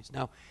his eyes.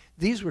 Now,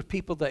 these were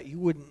people that you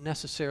wouldn't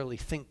necessarily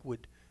think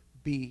would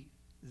be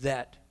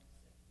that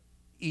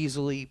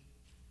easily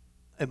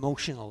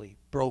emotionally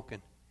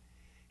broken.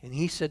 And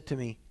he said to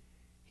me,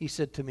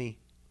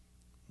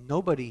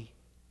 nobody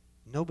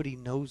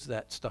knows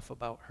that stuff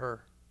about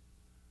her.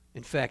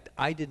 In fact,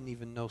 I didn't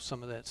even know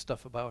some of that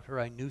stuff about her.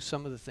 I knew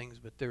some of the things,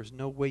 but there's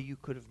no way you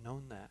could have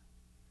known that.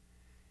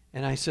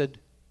 And I said,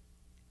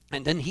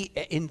 and then he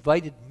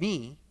invited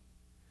me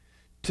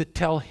to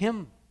tell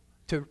him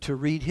to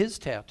read his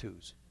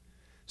tattoos.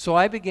 So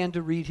I began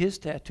to read his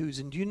tattoos,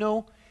 and you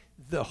know,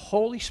 the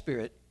Holy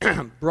Spirit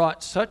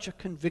brought such a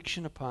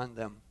conviction upon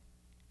them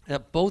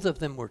that both of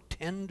them were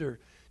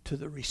tender to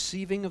the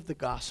receiving of the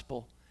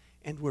gospel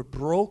and were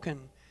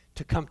broken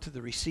to come to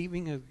the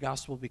receiving of the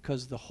gospel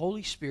because the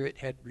Holy Spirit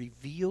had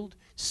revealed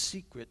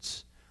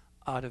secrets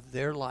out of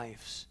their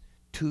lives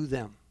to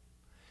them.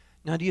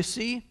 Now, do you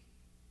see?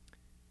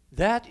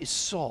 That is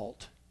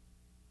salt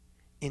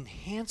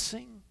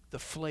enhancing the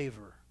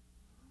flavor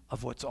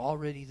of what's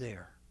already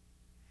there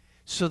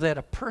so that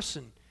a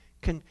person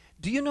can.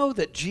 Do you know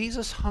that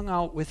Jesus hung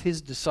out with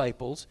his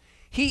disciples?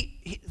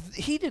 He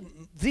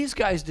didn't. These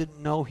guys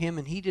didn't know him,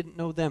 and he didn't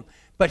know them.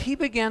 But he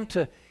began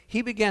to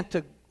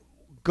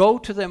go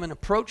to them and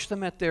approach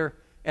them at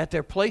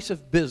their place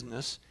of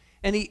business.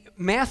 And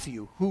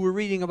Matthew, who we're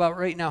reading about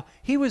right now,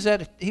 he was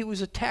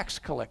a tax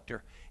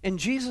collector, and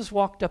Jesus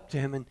walked up to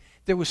him, and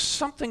there was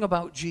something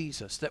about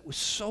Jesus that was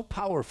so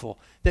powerful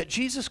that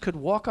Jesus could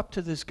walk up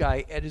to this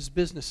guy at his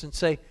business and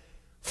say,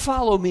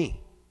 "Follow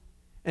me,"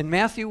 and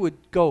Matthew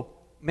would go.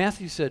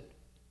 Matthew said,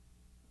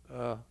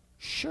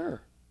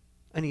 "Sure,"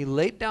 and he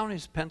laid down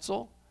his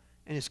pencil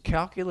and his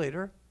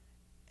calculator,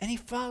 and he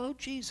followed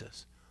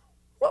Jesus.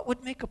 What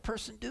would make a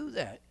person do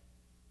that?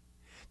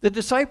 The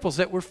disciples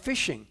that were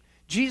fishing,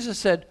 Jesus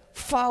said,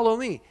 "Follow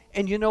me."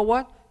 And you know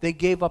what? They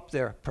gave up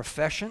their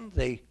profession.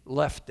 They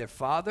left their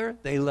father.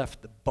 They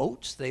left the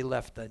boats. They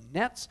left the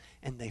nets,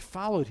 and they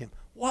followed him.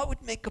 What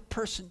would make a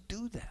person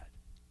do that?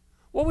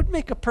 What would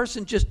make a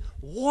person just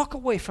walk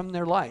away from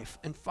their life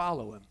and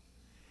follow him?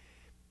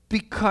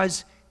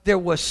 Because there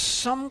was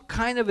some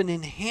kind of an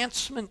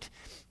enhancement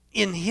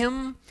in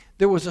him.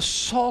 There was a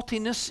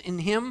saltiness in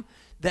him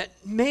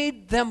that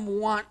made them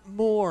want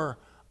more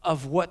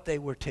of what they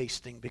were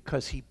tasting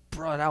because he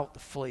brought out the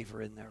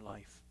flavor in their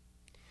life.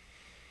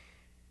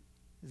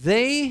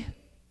 They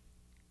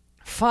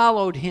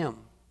followed him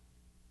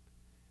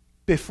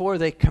before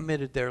they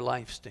committed their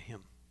lives to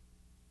him.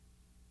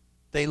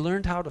 They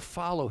learned how to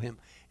follow him.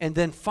 And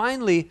then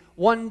finally,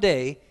 one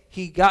day,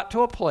 he got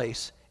to a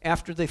place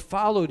after they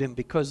followed him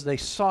because they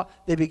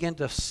began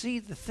to see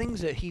the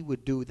things that he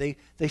would do.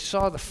 They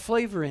saw the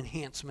flavor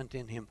enhancement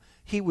in him.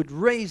 He would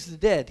raise the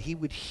dead. He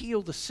would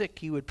heal the sick.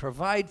 He would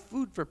provide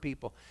food for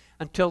people.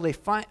 Until they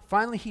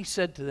finally he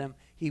said to them,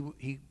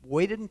 he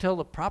waited until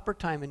the proper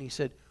time and he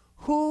said,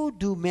 "Who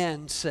do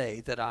men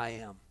say that I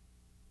am?"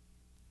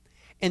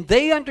 And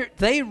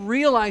they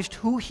realized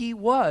who he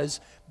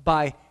was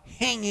by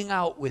hanging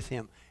out with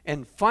him.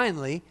 And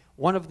finally,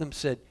 one of them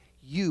said,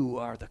 "You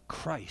are the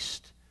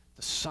Christ,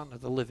 the Son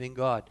of the living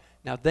God."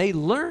 Now, they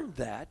learned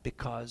that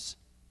because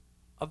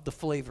of the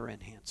flavor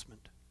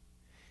enhancement.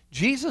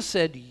 Jesus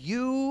said,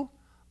 "You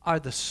are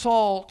the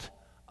salt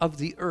of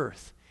the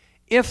earth."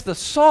 If the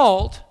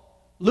salt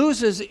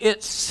loses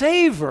its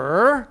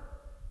savor,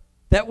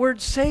 that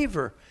word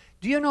savor,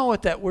 do you know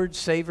what that word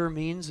savor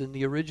means in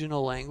the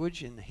original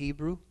language, in the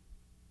Hebrew?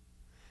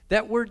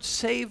 That word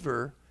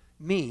savor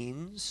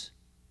means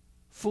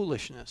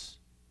foolishness.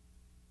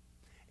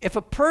 If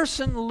a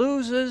person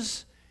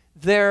loses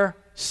their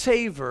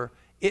savor,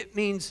 it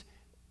means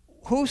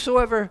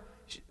whosoever,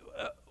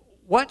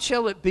 what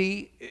shall it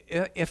be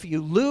if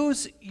you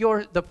lose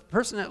the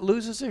person that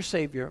loses their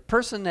savior, a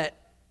person that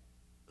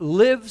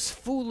lives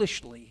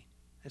foolishly,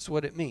 that's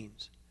what it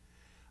means.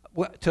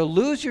 To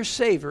lose your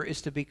savor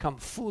is to become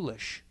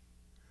foolish.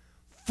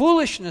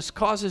 Foolishness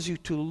causes you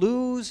to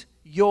lose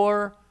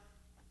your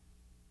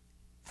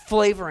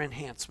flavor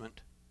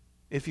enhancement,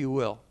 if you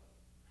will.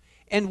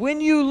 And when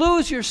you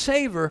lose your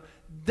savor,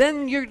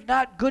 then you're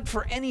not good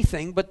for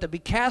anything but to be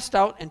cast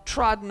out and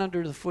trodden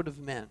under the foot of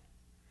men.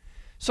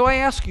 So I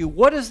ask you,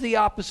 what is the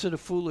opposite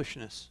of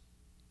foolishness?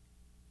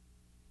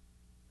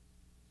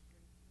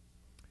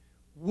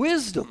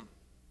 Wisdom.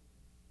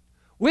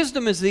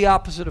 Wisdom is the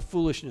opposite of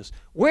foolishness.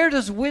 Where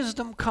does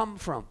wisdom come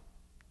from?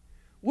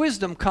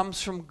 Wisdom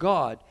comes from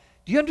God.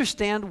 Do you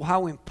understand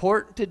how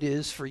important it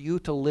is for you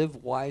to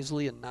live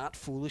wisely and not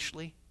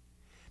foolishly?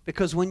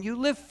 Because when you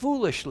live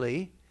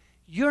foolishly,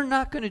 you're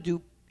not going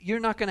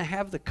to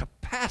have the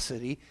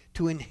capacity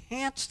to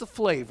enhance the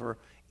flavor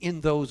in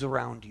those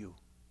around you.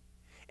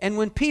 And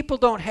when people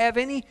don't have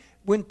any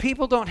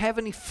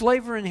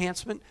flavor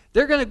enhancement,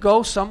 they're going to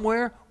go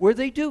somewhere where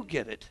they do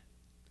get it.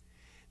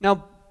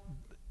 Now,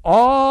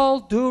 all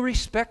due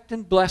respect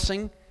and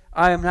blessing,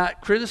 I am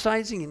not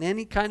criticizing in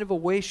any kind of a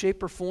way,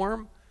 shape, or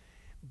form.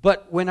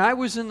 But when I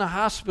was in the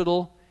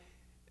hospital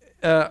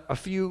a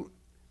few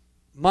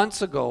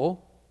months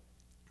ago,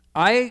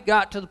 I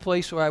got to the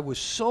place where I was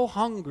so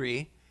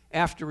hungry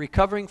after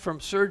recovering from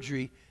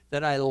surgery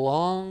that I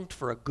longed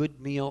for a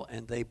good meal,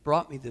 and they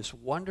brought me this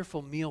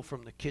wonderful meal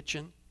from the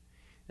kitchen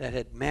that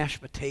had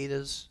mashed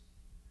potatoes,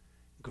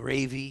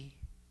 gravy,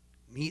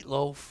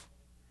 meatloaf,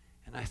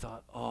 and I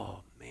thought,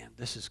 oh man,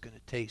 this is going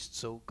to taste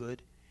so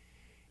good.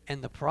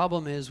 And the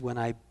problem is when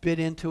I bit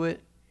into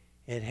it,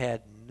 it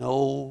had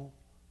no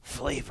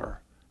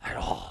flavor at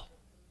all.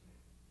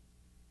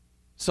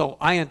 So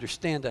I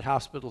understand that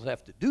hospitals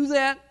have to do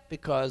that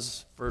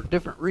because for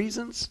different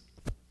reasons.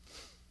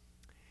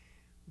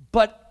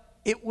 But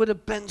it would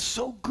have been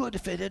so good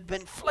if it had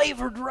been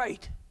flavored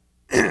right.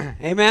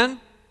 Amen?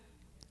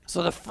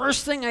 So the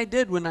first thing I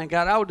did when I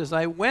got out is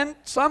I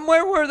went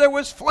somewhere where there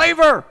was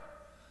flavor.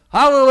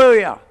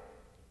 Hallelujah.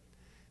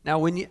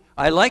 Now,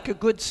 I like a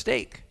good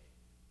steak.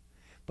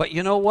 But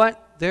you know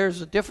what? There's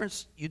a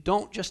difference. You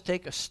don't just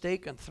take a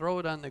steak and throw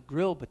it on the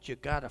grill, but you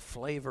got to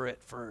flavor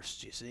it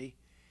first, you see.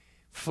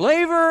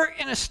 Flavor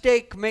in a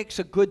steak makes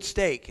a good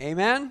steak.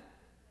 Amen?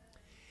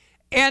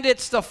 And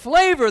it's the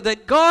flavor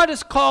that God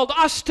has called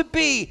us to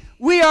be.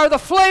 We are the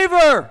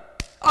flavor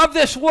of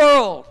this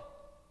world.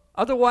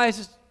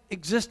 Otherwise,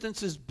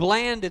 existence is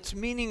bland. It's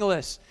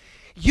meaningless.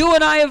 You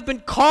and I have been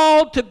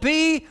called to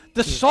be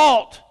the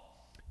salt.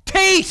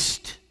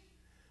 Taste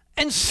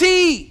and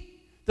see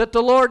that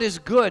the Lord is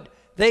good.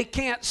 They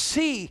can't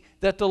see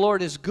that the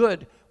Lord is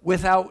good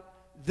without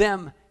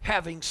them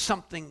having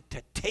something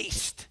to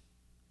taste.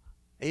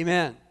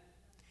 Amen.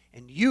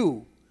 And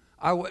you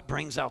are what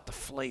brings out the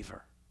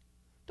flavor.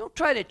 Don't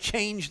try to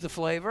change the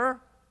flavor.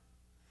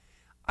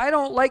 I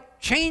don't like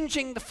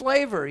changing the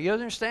flavor. You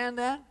understand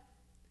that?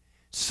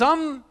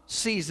 Some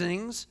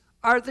seasonings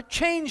are the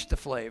change the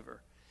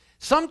flavor.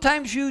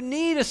 Sometimes you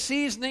need a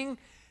seasoning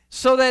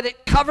so that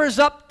it covers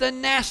up the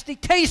nasty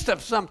taste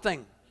of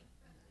something.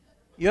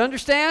 You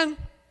understand?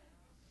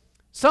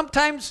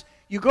 Sometimes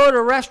you go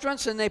to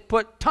restaurants and they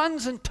put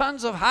tons and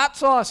tons of hot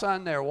sauce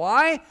on there.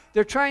 Why?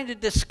 They're trying to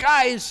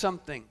disguise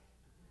something.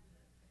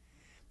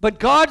 But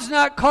God's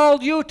not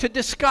called you to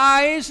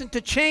disguise and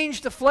to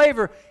change the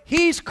flavor.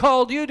 He's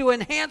called you to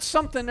enhance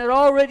something that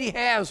already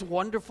has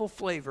wonderful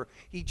flavor.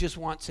 He just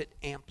wants it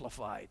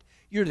amplified.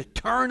 You're to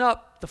turn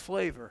up the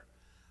flavor.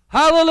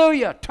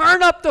 Hallelujah.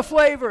 Turn up the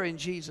flavor in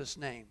Jesus'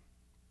 name.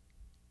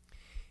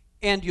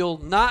 And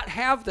you'll not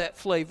have that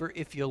flavor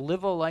if you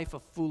live a life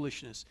of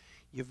foolishness.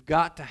 You've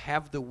got to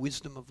have the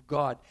wisdom of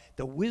God.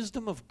 The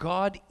wisdom of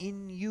God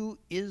in you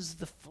is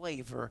the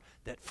flavor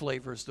that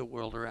flavors the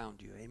world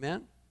around you.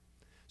 Amen?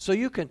 So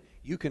you can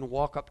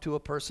walk up to a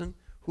person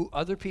who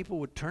other people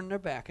would turn their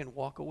back and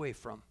walk away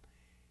from,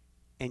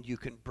 and you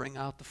can bring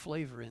out the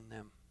flavor in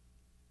them.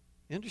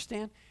 You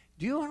understand?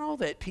 Do you know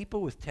that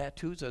people with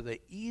tattoos are the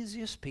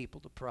easiest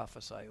people to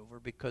prophesy over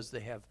because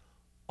they have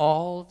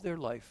all of their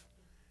life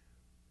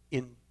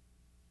in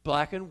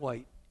black and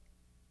white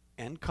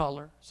and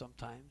color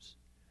sometimes,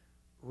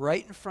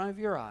 right in front of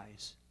your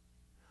eyes?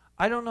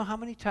 I don't know how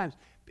many times,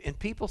 and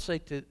people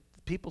say,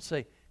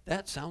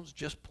 that sounds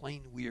just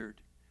plain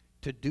weird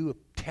to do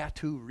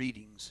tattoo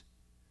readings.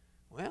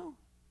 Well,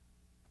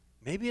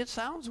 maybe it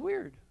sounds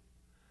weird.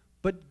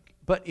 But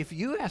if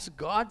you ask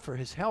God for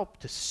his help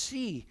to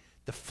see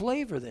the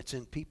flavor that's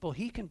in people,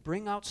 he can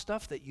bring out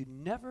stuff that you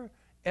never,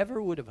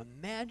 ever would have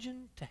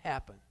imagined to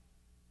happen.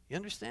 You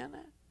understand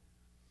that?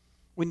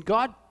 When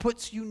God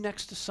puts you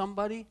next to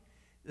somebody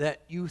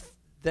that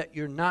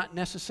you're not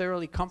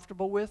necessarily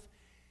comfortable with,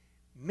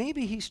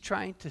 maybe he's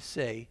trying to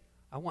say,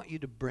 I want you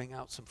to bring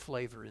out some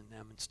flavor in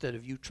them instead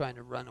of you trying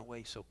to run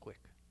away so quick.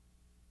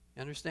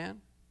 You understand?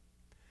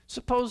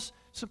 Suppose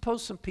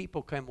some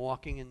people came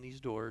walking in these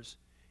doors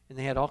and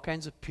they had all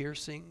kinds of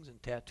piercings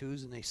and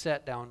tattoos and they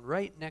sat down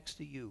right next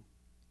to you.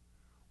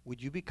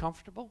 Would you be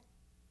comfortable?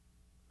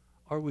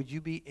 Or would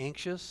you be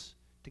anxious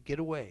to get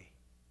away?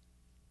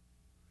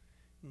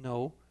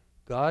 No,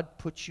 God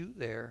puts you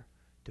there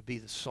to be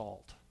the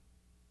salt.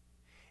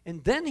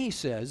 And then he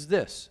says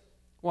this,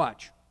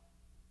 watch.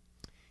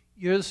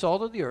 You're the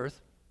salt of the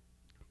earth,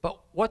 but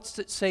what's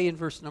it say in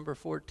verse number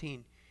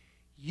 14?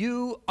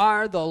 You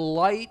are the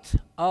light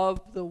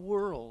of the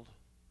world.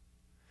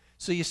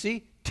 So you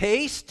see,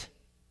 taste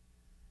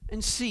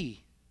and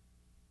see.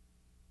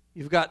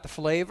 You've got the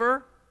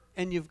flavor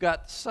and you've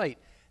got the sight.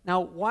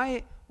 Now,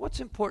 what's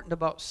important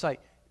about sight?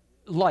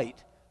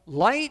 Light.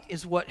 Light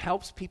is what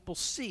helps people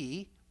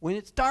see when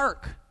it's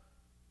dark.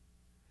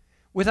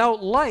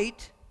 Without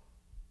light,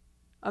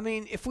 I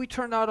mean, if we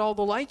turned out all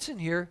the lights in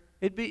here,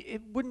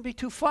 it wouldn't be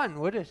too fun,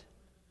 would it?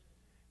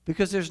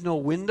 Because there's no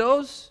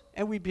windows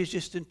and we'd be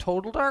just in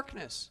total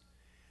darkness.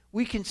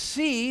 We can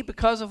see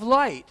because of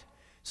light.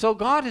 So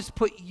God has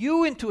put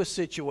you into a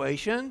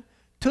situation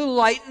to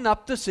lighten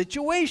up the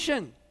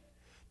situation.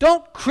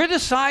 Don't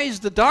criticize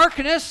the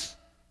darkness.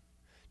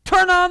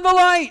 Turn on the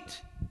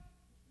light.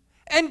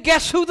 And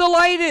guess who the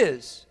light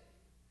is?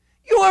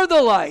 You are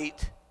the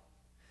light.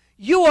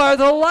 You are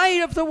the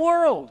light of the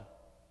world.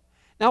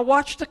 Now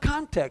watch the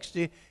context.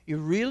 You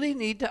really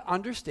need to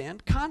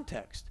understand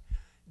context.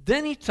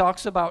 Then he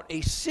talks about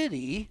a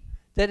city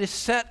that is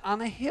set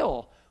on a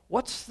hill.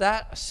 What's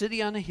that, a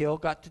city on a hill,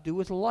 got to do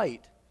with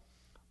light?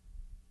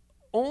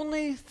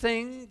 Only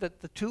thing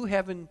that the two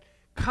have in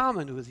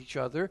common with each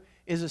other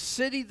is a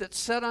city that's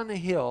set on a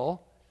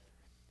hill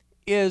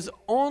is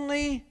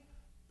only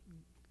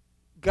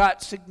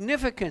got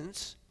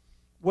significance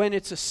when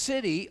it's a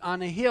city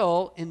on a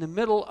hill in the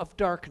middle of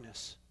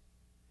darkness.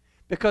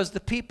 Because the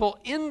people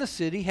in the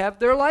city have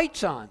their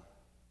lights on.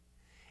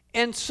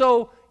 And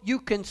so you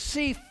can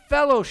see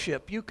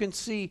fellowship, you can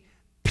see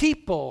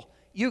people,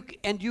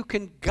 and you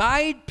can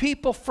guide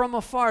people from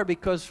afar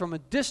because from a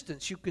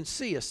distance you can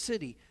see a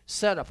city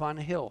set up on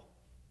a hill.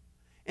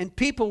 And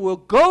people will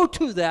go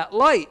to that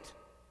light.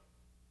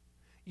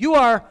 You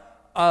are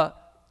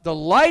the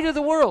light of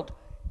the world.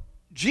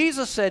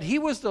 Jesus said he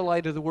was the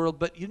light of the world,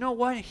 but you know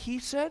what he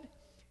said?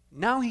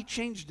 Now he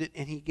changed it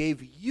and he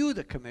gave you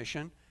the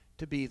commission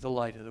to be the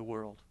light of the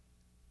world.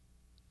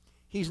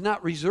 He's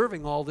not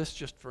reserving all this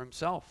just for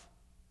himself.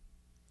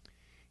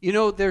 You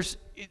know,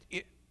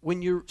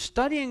 when you're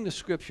studying the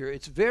Scripture,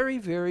 it's very,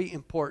 very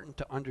important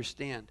to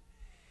understand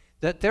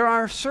that there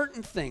are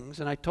certain things,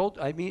 and I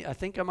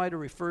think I might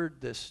have referred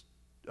this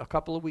a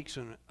couple of weeks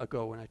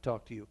ago when I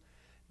talked to you.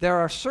 There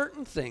are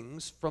certain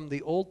things from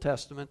the Old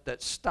Testament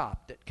that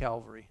stopped at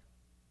Calvary.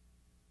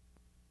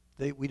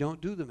 We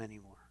don't do them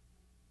anymore.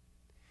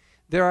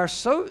 There are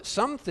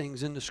some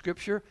things in the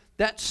Scripture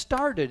that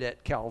started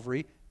at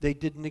Calvary. They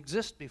didn't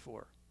exist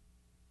before.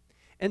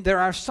 And there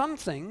are some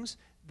things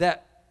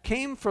that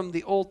came from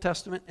the Old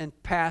Testament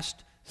and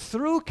passed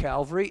through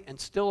Calvary and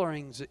still are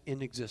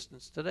in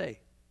existence today.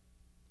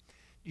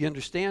 You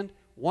understand?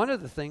 One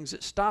of the things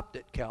that stopped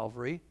at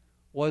Calvary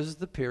was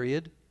the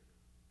period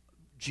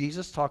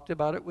Jesus talked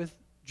about it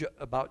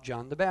about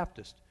John the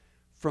Baptist.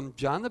 From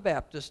John the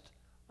Baptist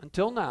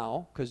until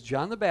now, because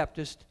John the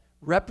Baptist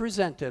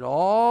represented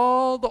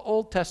all the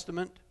Old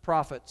Testament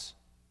prophets,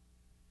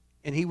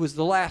 and he was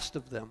the last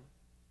of them.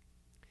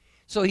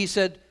 So he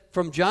said,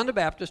 from John the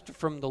Baptist,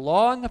 from the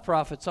law and the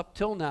prophets up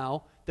till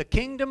now, the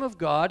kingdom of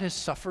God has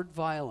suffered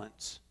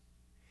violence.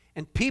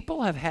 And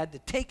people have had to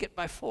take it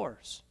by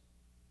force.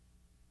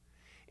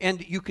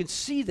 And you can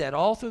see that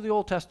all through the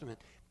Old Testament.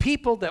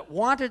 People that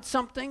wanted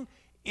something,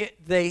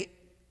 they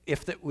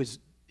if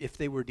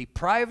they were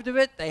deprived of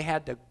it, they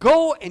had to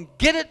go and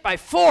get it by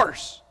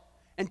force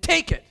and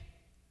take it.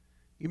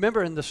 You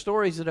remember in the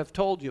stories that I've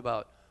told you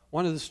about,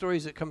 one of the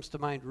stories that comes to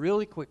mind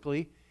really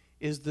quickly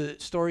is the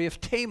story of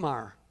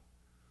Tamar,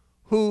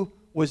 who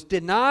was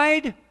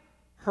denied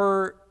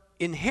her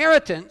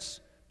inheritance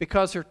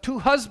because her two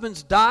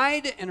husbands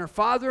died and her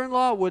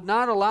father-in-law would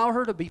not allow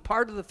her to be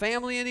part of the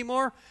family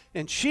anymore.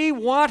 And she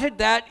wanted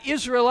that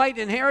Israelite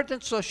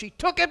inheritance, so she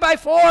took it by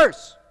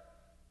force.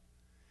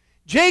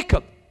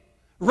 Jacob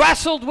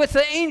wrestled with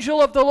the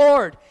angel of the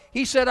Lord.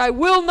 He said, I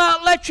will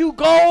not let you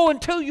go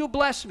until you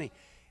bless me.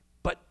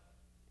 But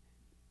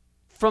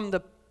from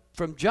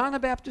John the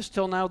Baptist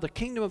till now, the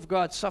kingdom of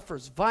God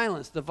suffers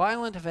violence. The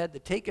violent have had to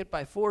take it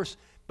by force.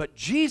 But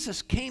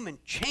Jesus came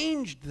and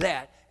changed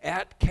that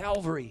at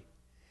Calvary.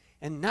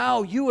 And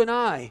now you and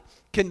I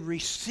can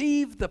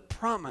receive the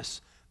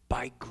promise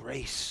by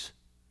grace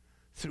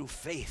through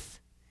faith.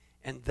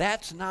 And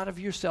that's not of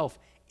yourself.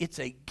 It's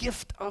a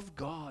gift of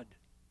God.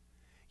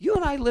 You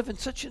and I live in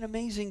such an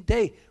amazing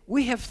day.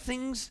 We have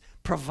things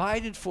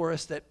provided for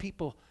us that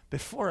people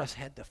before us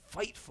had to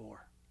fight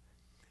for.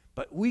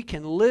 But we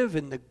can live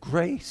in the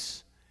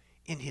grace,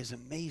 in His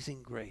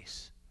amazing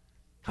grace.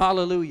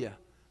 Hallelujah.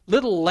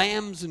 Little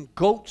lambs and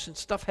goats and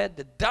stuff had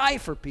to die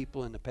for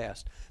people in the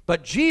past.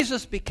 But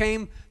Jesus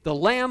became the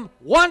lamb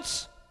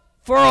once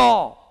for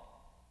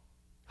all.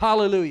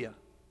 Hallelujah.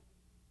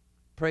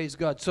 Praise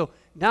God. So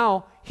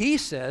now He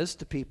says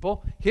to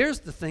people, here's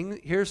the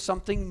thing, here's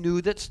something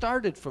new that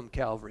started from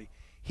Calvary.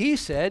 He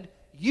said,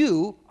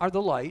 you are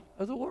the light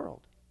of the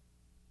world.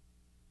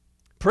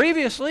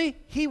 Previously,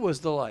 He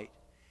was the light.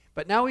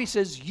 But now He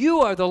says, you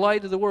are the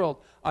light of the world.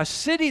 A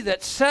city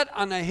that's set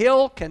on a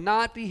hill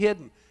cannot be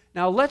hidden.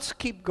 Now let's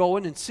keep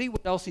going and see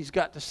what else He's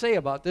got to say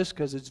about this,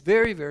 because it's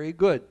very, very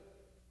good.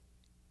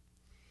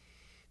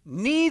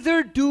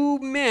 Neither do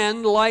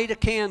men light a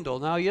candle.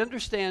 Now you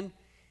understand,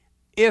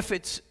 if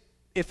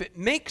it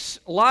makes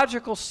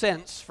logical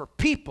sense for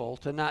people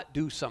to not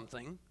do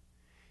something,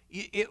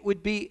 it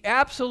would be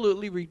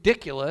absolutely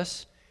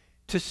ridiculous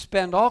to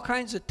spend all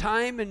kinds of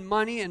time and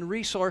money and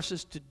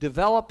resources to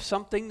develop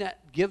something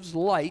that gives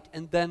light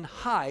and then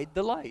hide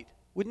the light.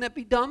 Wouldn't that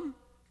be dumb?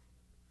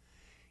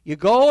 You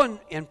go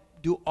and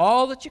do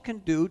all that you can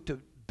do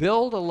to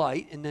build a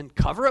light and then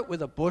cover it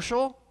with a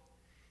bushel.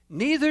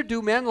 Neither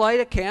do men light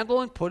a candle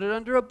and put it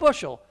under a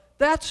bushel.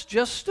 That's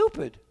just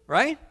stupid,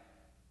 right?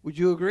 Would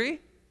you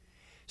agree?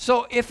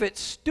 So if it's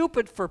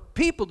stupid for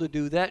people to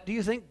do that, do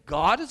you think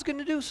God is going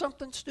to do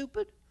something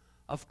stupid?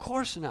 Of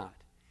course not.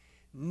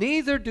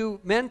 Neither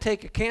do men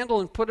take a candle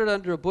and put it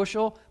under a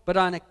bushel, but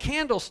on a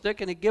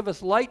candlestick, and it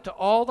giveth light to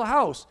all the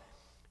house.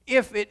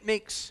 If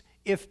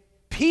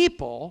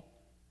people,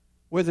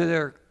 whether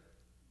they're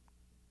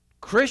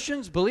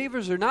Christians,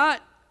 believers or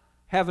not,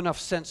 have enough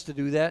sense to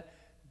do that,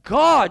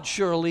 God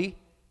surely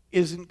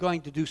isn't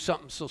going to do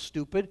something so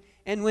stupid.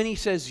 And when He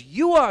says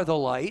you are the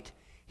light,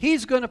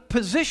 He's going to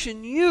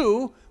position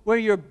you where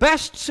you're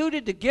best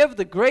suited to give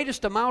the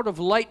greatest amount of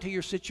light to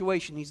your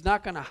situation. He's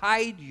not going to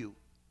hide you.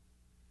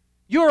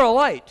 You're a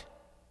light.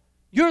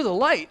 You're the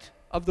light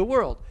of the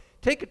world.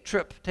 Take a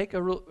trip.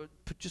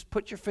 Just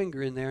put your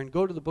finger in there and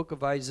go to the book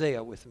of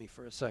Isaiah with me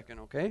for a second,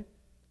 okay?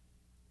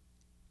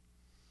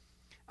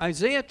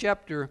 Isaiah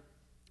chapter,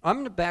 I'm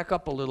going to back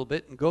up a little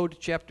bit and go to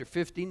chapter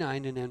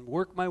 59 and then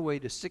work my way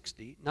to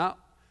 60. Not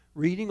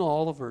reading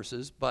all the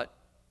verses, but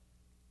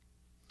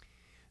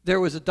there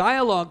was a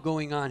dialogue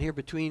going on here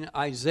between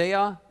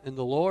Isaiah and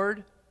the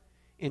Lord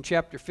in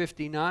chapter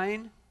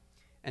 59.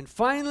 And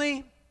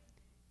finally,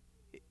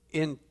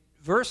 in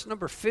verse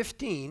number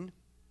 15,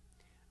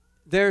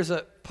 there's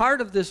a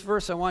part of this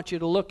verse I want you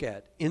to look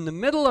at. In the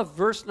middle of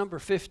verse number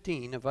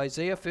 15 of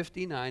Isaiah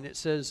 59, it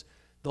says,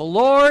 the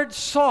Lord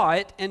saw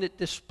it and it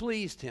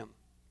displeased Him,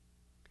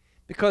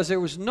 because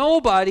there was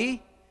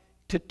nobody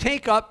to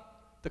take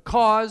up the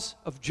cause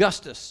of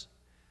justice.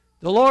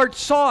 The Lord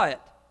saw it.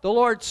 The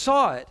Lord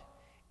saw it.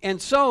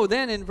 And so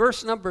then in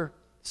verse number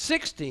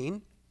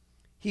 16,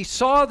 He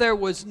saw there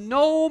was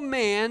no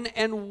man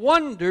and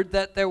wondered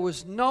that there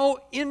was no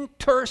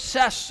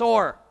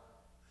intercessor.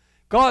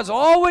 God's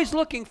always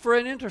looking for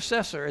an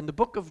intercessor. In the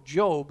book of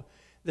Job,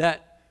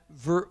 that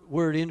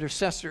word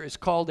intercessor is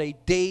called a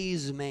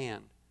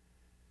daysman.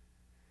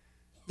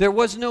 There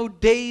was no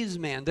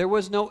daysman. There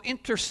was no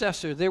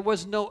intercessor. There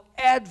was no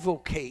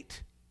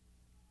advocate.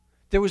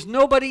 There was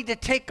nobody to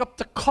take up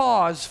the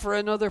cause for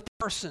another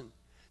person.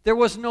 There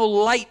was no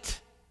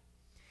light.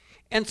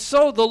 And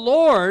so the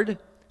Lord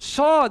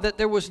saw that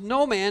there was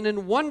no man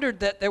and wondered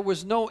that there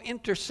was no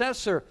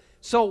intercessor.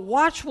 So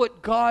watch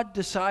what God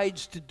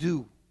decides to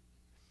do.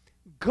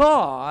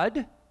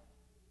 God,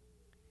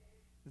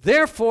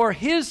 therefore,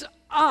 His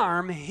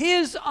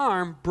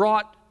arm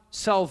brought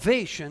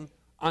salvation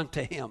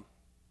unto Him.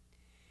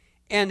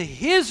 And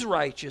His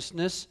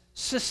righteousness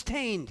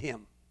sustained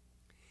Him.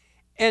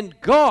 And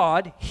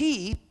God,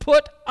 He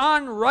put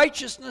on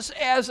righteousness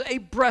as a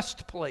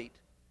breastplate.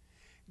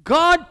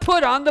 God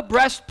put on the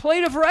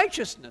breastplate of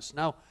righteousness.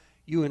 Now,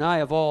 you and I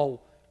have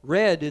all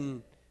read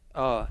in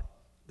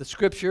the the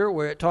scripture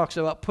where it talks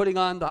about putting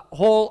on the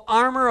whole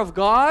armor of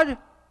God,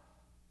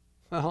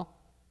 well,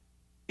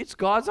 it's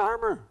God's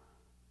armor.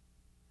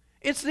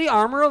 It's the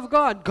armor of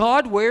God.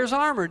 God wears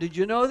armor. Did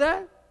you know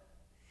that?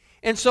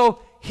 And so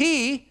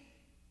he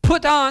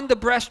put on the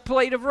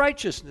breastplate of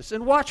righteousness.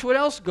 And watch what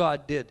else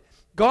God did.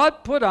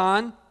 God put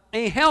on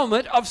a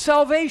helmet of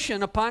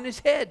salvation upon his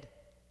head.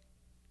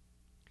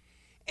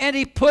 And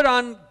he put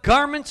on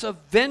garments of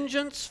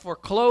vengeance for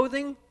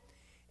clothing,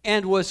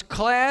 and was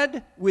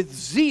clad with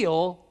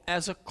zeal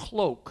as a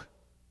cloak.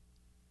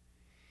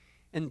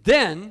 And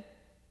then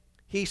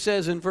he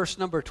says in verse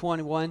number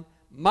 21,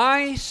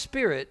 my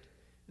spirit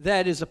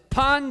that is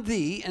upon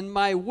thee, and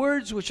my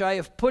words which I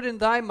have put in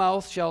thy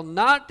mouth shall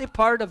not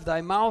depart of thy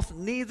mouth,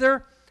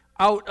 neither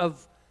out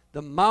of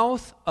the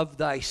mouth of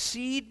thy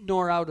seed,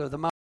 nor out of the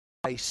mouth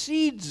of thy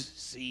seed's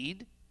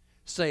seed,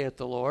 saith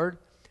the Lord,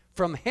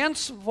 from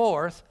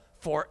henceforth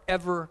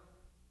forever,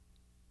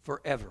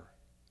 forever.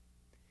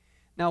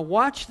 Now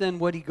watch then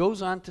what he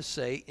goes on to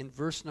say in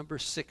verse number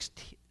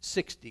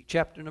 60,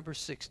 chapter number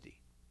 60.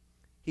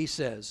 He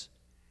says,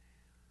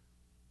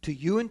 to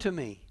you and to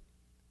me,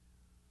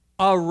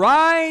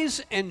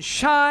 arise and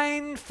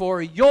shine,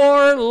 for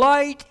your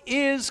light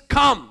is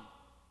come.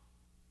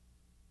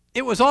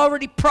 It was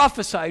already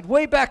prophesied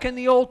way back in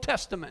the Old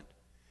Testament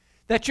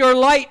that your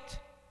light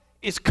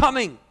is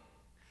coming.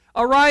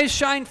 Arise,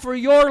 shine, for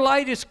your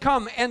light is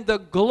come, and the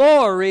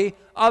glory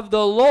of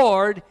the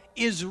Lord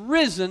is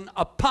risen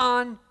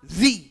upon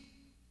thee.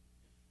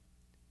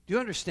 Do you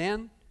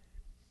understand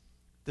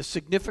the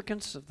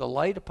significance of the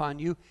light upon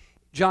you?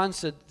 John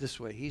said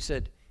this way. He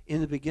said, in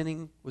the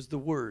beginning was the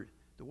Word.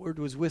 The Word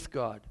was with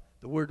God.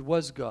 The Word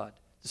was God.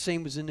 The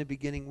same was in the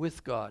beginning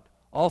with God.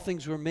 All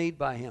things were made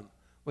by him.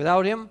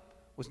 Without him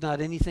was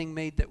not anything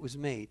made that was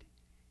made.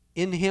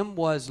 In him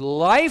was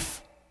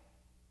life,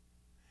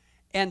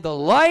 and the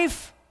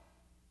life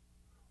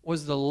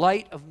was the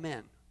light of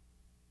men.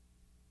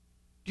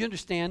 Do you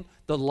understand?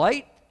 The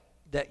light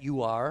that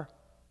you are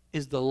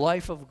is the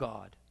life of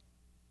God.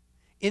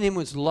 In him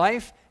was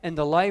life, and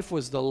the life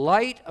was the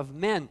light of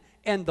men.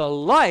 And the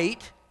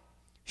light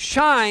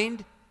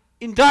shined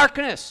in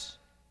darkness.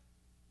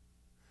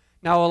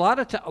 Now, a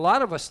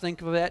lot of us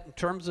think of that in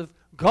terms of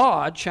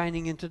God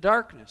shining into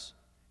darkness.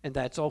 And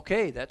that's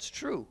okay. That's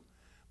true.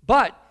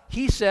 But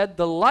he said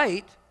the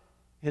light,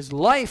 his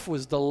life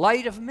was the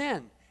light of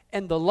men.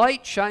 And the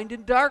light shined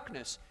in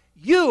darkness.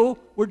 You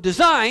were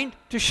designed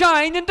to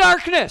shine in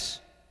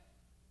darkness.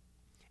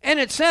 And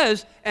it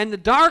says, and the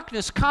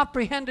darkness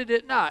comprehended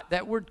it not.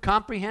 That word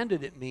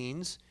comprehended, it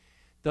means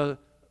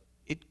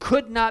it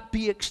could not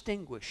be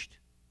extinguished.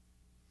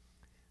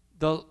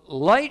 The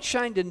light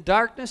shined in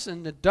darkness,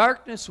 and the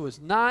darkness was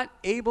not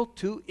able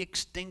to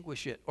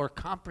extinguish it or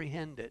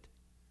comprehend it.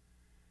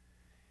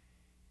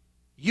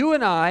 You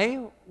and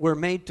I were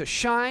made to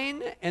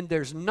shine, and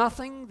there's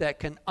nothing that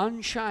can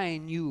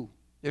unshine you.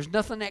 There's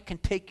nothing that can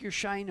take your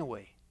shine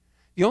away.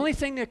 The only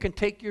thing that can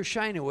take your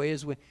shine away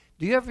is when,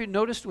 do you ever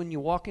notice when you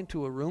walk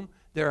into a room,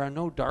 there are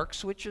no dark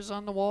switches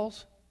on the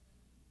walls?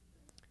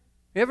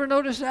 You ever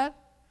notice that?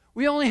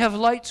 We only have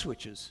light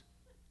switches,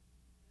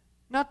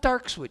 not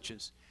dark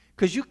switches.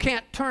 Because you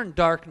can't turn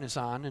darkness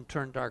on and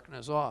turn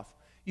darkness off.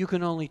 You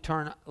can only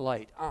turn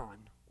light on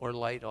or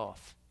light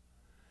off.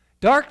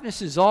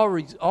 Darkness is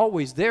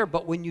always there,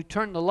 but when you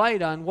turn the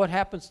light on, what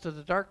happens to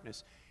the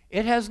darkness?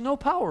 It has no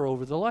power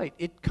over the light.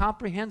 It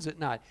comprehends it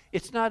not.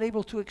 It's not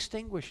able to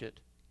extinguish it.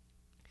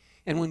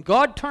 And when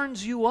God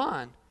turns you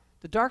on,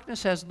 the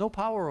darkness has no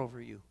power over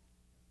you.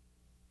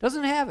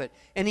 Doesn't have it.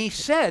 And he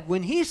said,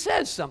 when he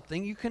says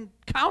something, you can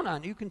count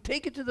on it. You can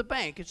take it to the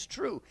bank. It's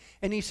true.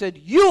 And he said,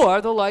 you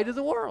are the light of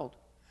the world.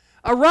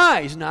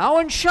 Arise now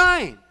and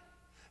shine,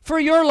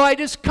 for your light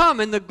is come,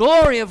 and the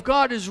glory of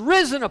God is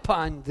risen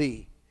upon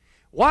thee.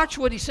 Watch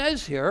what he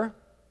says here.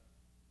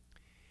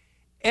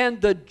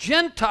 And the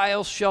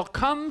Gentiles shall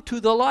come to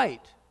the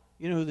light.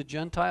 You know who the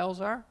Gentiles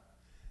are?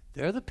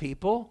 They're the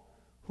people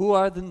who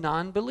are the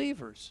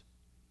non-believers.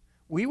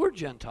 We were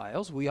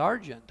Gentiles. We are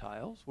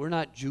Gentiles. We're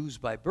not Jews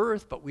by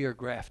birth, but we are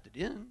grafted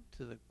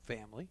into the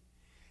family.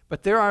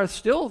 But there are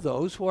still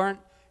those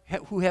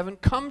who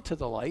haven't come to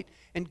the light,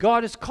 and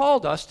God has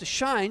called us to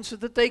shine so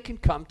that they can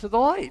come to the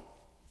light.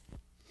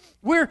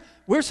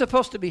 We're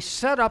supposed to be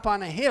set up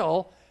on a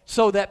hill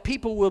so that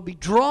people will be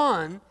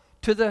drawn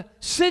to the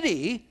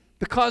city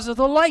because of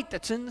the light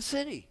that's in the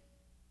city.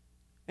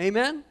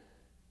 Amen?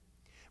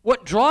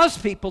 What draws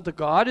people to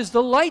God is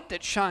the light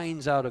that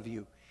shines out of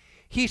you.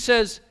 He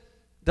says,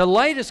 the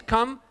light has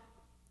come.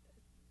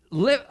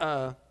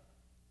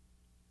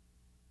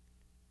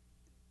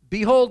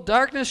 Behold,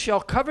 darkness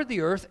shall cover the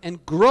earth,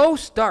 and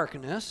gross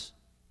darkness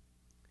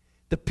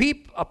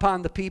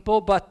upon the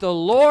people, but the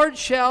Lord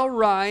shall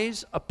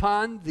rise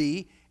upon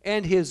thee,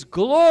 and his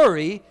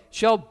glory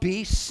shall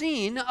be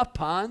seen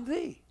upon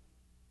thee.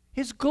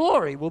 His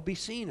glory will be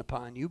seen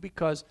upon you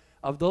because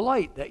of the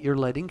light that you're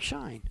letting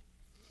shine.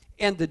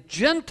 And the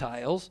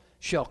Gentiles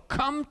shall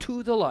come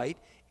to the light,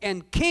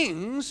 and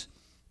kings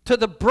to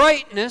the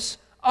brightness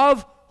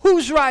of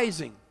who's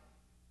rising?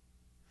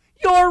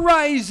 You're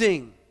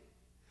rising.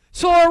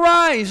 So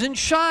arise and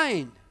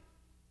shine.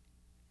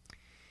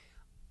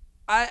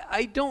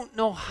 I don't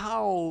know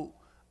how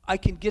I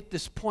can get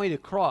this point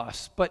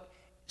across, but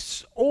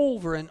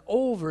over and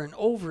over and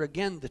over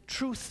again, the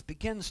truth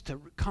begins to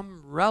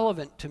become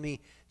relevant to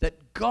me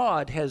that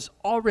God has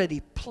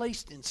already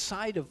placed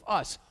inside of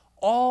us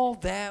all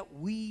that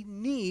we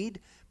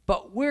need,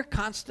 but we're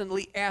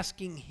constantly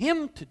asking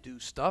Him to do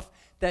stuff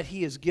that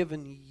He has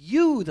given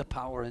you the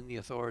power and the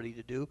authority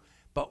to do,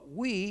 but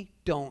we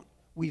don't.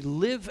 We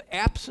live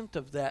absent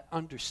of that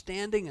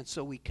understanding, and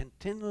so we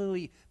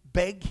continually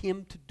beg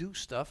Him to do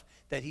stuff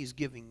that He's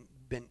given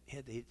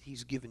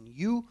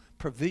you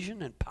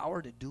provision and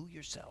power to do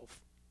yourself.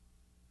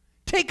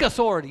 Take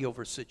authority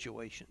over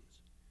situations.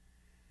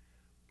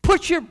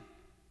 Put your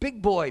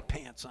big boy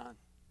pants on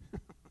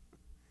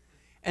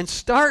and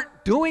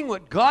start doing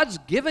what God's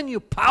given you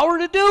power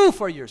to do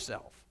for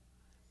yourself.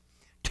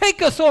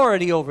 Take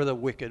authority over the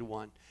wicked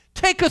one.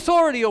 Take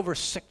authority over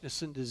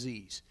sickness and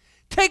disease.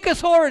 Take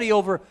authority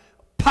over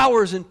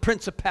powers and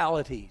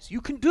principalities. You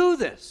can do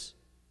this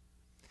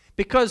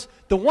because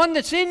the one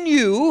that's in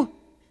you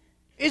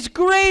is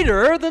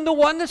greater than the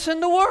one that's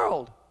in the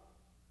world.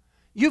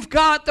 You've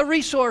got the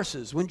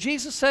resources. When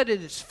Jesus said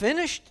it is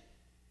finished,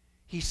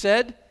 He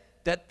said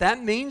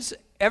that means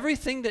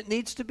everything that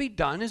needs to be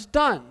done is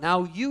done.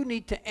 Now you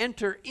need to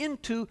enter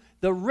into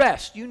the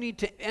rest. You need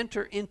to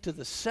enter into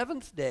the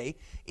seventh day,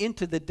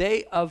 into the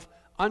day of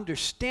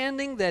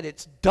understanding that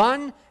it's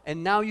done,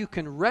 and now you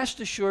can rest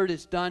assured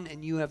it's done,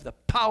 and you have the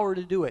power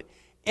to do it.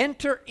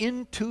 Enter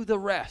into the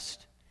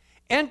rest.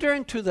 Enter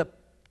into the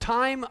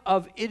time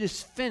of it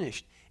is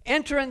finished.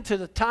 Enter into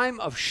the time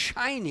of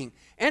shining.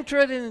 Enter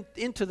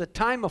into the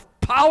time of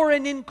power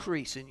and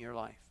increase in your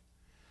life.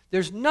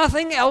 There's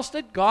nothing else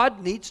that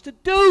God needs to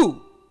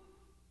do.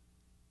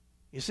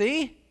 You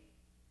see?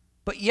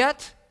 But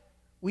yet,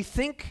 we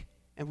think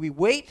and we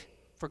wait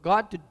for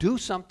God to do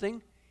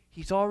something.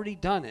 He's already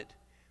done it.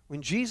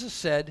 When Jesus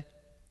said,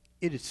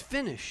 "It is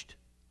finished,"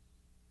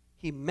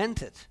 He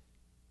meant it.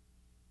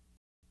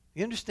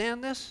 You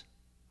understand this?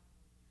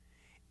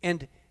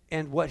 And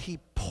what He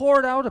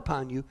poured out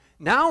upon you,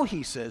 now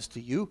He says to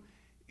you,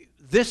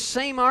 this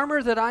same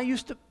armor that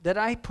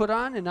I put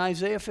on in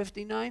Isaiah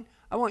 59,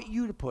 I want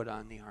you to put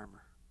on the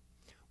armor.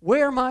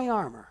 Wear my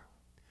armor.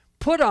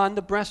 Put on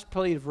the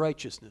breastplate of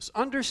righteousness.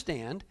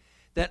 Understand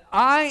that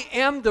I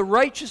am the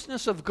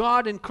righteousness of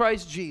God in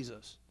Christ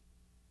Jesus.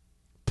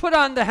 Put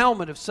on the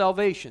helmet of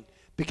salvation.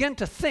 Begin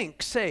to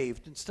think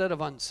saved instead of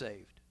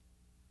unsaved.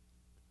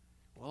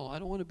 Well, I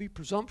don't want to be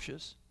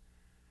presumptuous.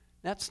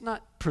 That's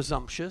not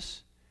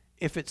presumptuous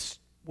if it's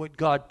what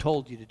God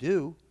told you to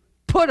do.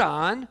 Put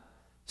on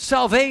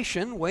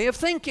salvation way of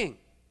thinking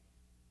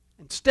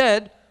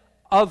instead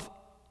of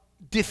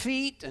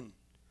defeat and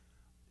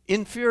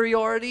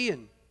inferiority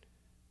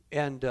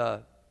and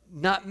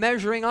not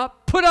measuring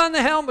up. Put on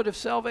the helmet of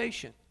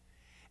salvation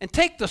and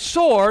take the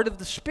sword of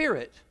the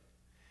Spirit,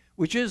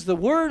 which is the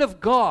Word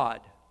of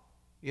God.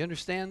 You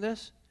understand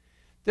this?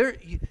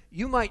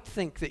 You might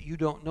think that you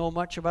don't know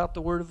much about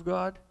the Word of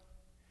God,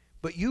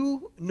 but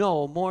you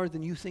know more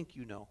than you think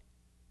you know.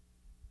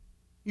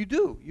 You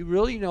do. You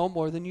really know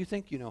more than you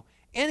think you know.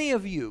 Any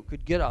of you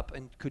could get up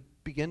and could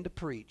begin to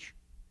preach.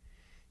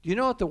 Do you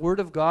know what the Word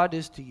of God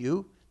is to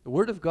you? The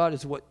Word of God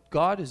is what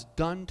God has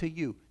done to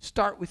you.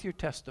 Start with your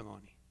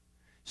testimony.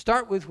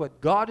 Start with what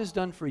God has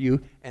done for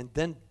you and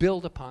then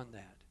build upon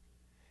that.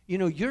 You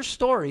know, your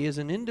story is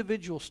an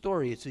individual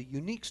story. It's a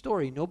unique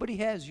story. Nobody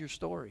has your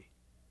story.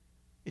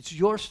 It's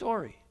your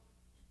story.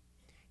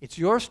 It's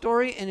your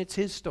story and it's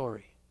His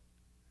story.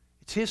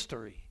 It's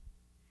history.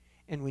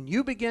 And when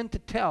you begin to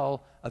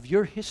tell of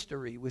your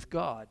history with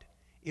God,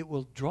 it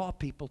will draw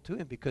people to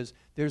Him because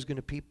there's going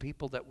to be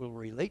people that will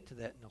relate to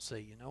that and they'll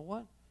say, you know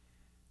what?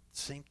 The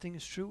same thing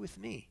is true with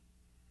me.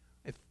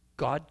 If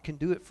God can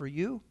do it for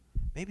you,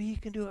 maybe He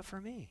can do it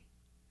for me.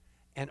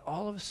 And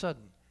all of a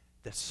sudden,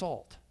 the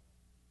salt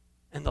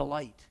and the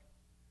light,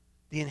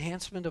 the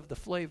enhancement of the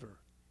flavor,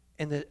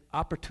 and the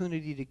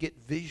opportunity to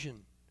get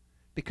vision,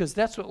 because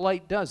that's what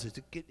light does, is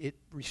it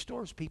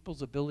restores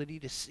people's ability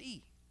to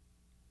see.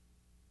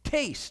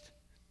 Taste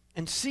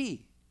and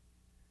see.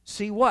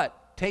 See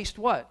what? Taste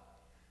what?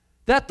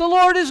 That the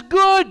Lord is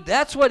good.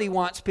 That's what He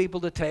wants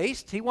people to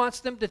taste. He wants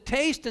them to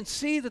taste and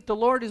see that the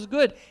Lord is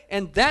good.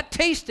 And that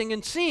tasting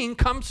and seeing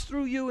comes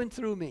through you and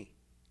through me.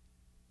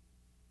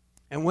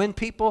 And when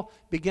people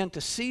begin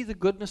to see the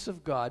goodness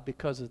of God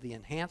because of the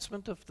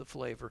enhancement of the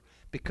flavor,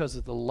 because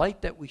of the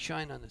light that we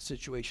shine on the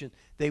situation,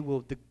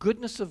 the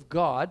goodness of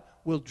God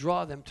will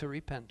draw them to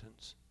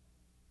repentance.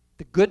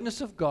 The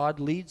goodness of God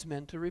leads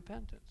men to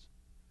repentance.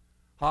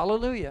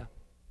 Hallelujah.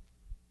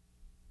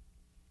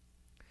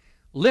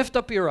 Lift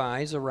up your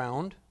eyes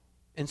around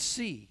and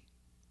see.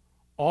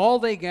 All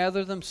they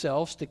gather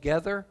themselves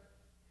together,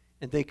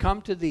 and they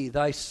come to thee.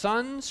 Thy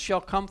sons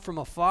shall come from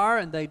afar,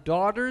 and thy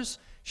daughters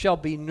shall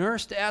be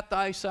nursed at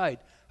thy side.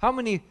 How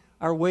many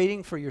are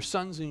waiting for your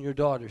sons and your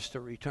daughters to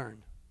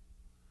return?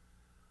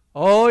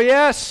 Oh,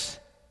 yes.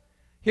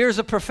 Here's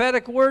a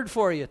prophetic word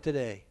for you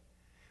today.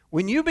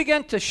 When you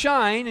begin to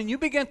shine and you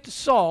begin to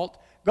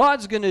salt,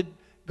 God's going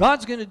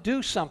to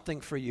do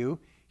something for you.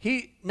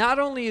 He not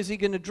only is he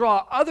going to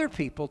draw other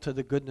people to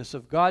the goodness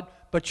of God,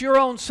 but your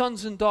own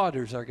sons and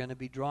daughters are going to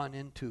be drawn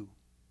in too.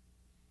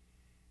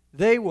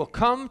 They will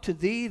come to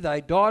thee, thy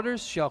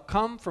daughters shall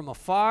come from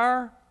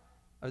afar,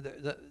 or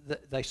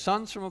thy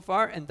sons from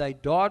afar, and thy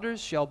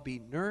daughters shall be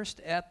nursed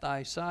at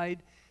thy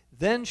side.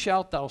 Then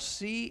shalt thou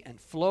see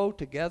and flow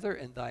together,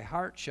 and thy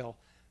heart shall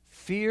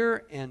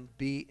fear and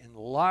be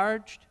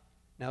enlarged.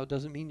 Now, it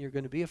doesn't mean you're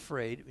going to be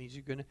afraid. It means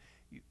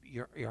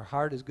your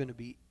heart is going to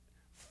be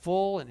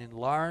full and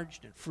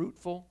enlarged and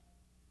fruitful.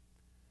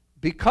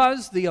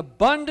 Because the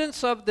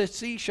abundance of the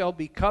sea shall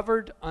be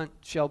converted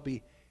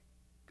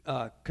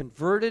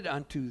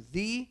unto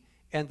thee,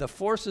 and the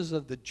forces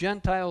of the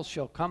Gentiles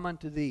shall come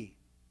unto thee.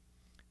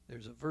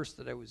 There's a verse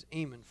that I was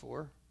aiming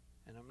for,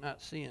 and I'm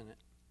not seeing it.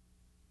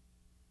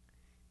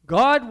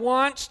 God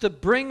wants to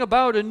bring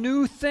about a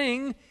new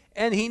thing,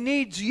 and he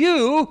needs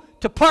you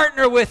to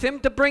partner with him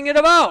to bring it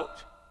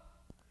about.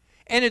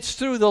 And it's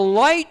through the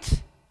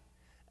light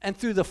and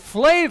through the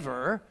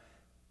flavor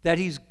that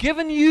he's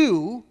given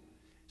you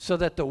so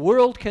that the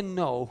world can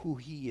know who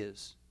he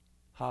is.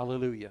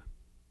 Hallelujah.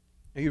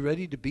 Are you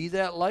ready to be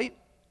that light?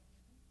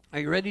 Are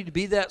you ready to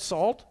be that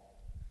salt?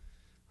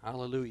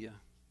 Hallelujah.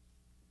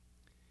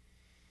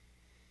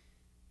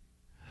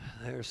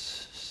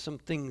 There's some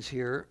things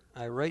here.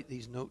 I write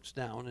these notes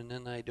down and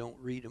then I don't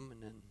read them.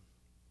 And then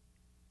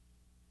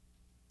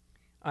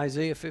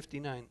Isaiah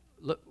 59.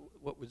 Look,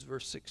 what was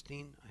verse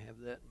 16? I have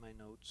that in my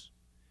notes.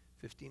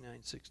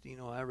 59:16.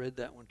 Oh, I read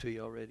that one to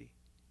you already.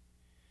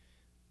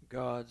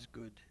 God's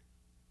good.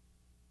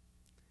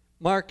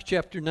 Mark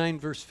chapter 9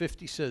 verse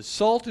 50 says,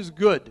 salt is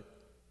good.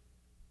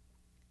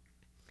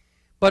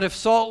 But if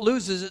salt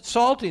loses its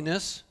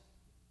saltiness,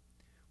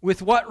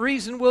 with what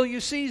reason will you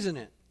season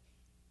it?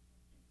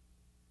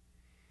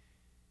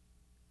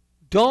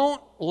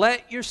 Don't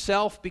let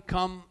yourself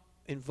become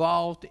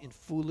involved in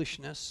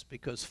foolishness,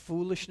 because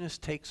foolishness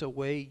takes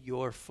away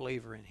your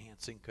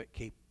flavor-enhancing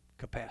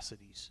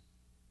capacities.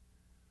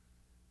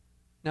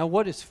 Now,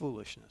 what is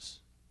foolishness?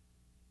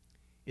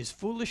 Is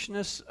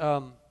foolishness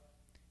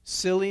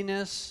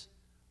silliness,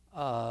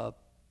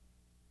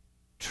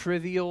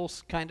 trivial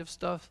kind of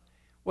stuff?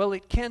 Well,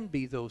 it can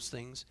be those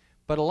things,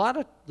 but a lot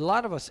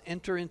of us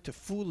enter into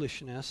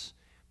foolishness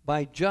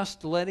by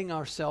just letting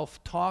ourselves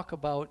talk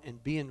about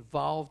and be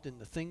involved in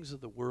the things of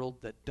the world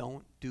that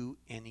don't do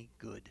any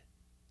good.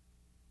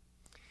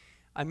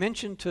 I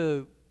mentioned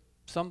to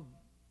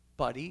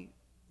somebody,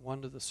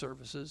 one of the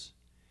services,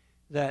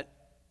 that,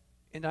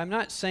 and I'm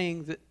not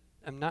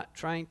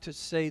trying to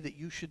say that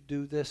you should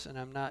do this, and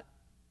I'm not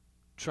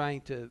trying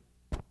to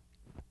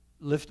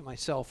lift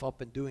myself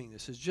up in doing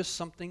this. It's just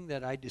something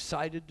that I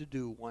decided to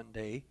do one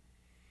day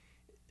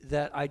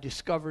that I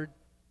discovered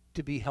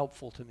to be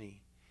helpful to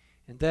me.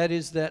 And that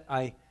is that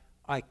I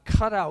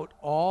cut out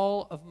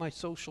all of my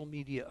social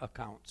media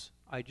accounts.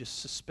 I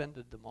just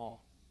suspended them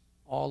all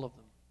of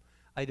them.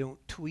 I don't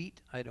tweet,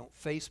 I don't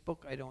Facebook,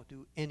 I don't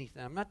do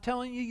anything. I'm not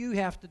telling you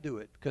have to do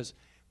it, because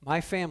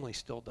my family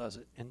still does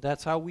it. And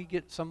that's how we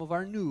get some of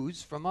our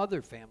news from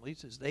other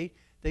families, is they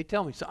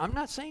tell me. So I'm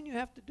not saying you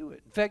have to do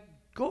it. In fact,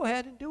 go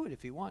ahead and do it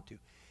if you want to.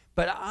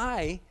 But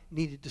I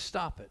needed to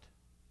stop it.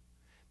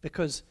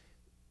 Because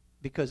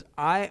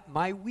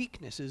my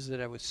weakness is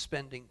that I was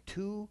spending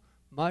too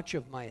much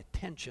of my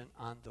attention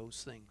on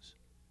those things.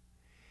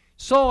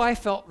 So I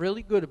felt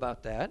really good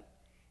about that.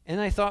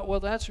 And I thought, well,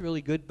 that's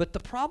really good. But the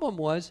problem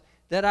was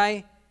that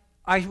I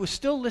was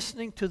still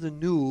listening to the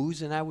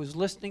news, and I was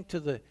listening to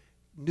the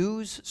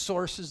news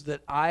sources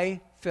that I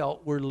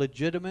felt were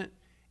legitimate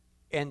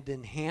and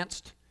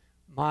enhanced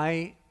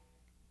my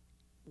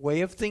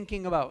way of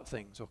thinking about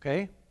things,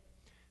 okay?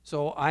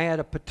 So I had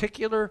a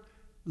particular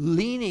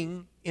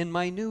leaning in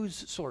my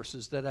news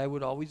sources that I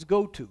would always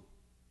go to,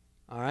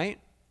 all right?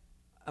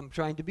 I'm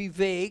trying to be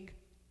vague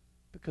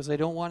because I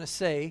don't want to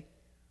say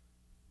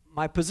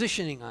my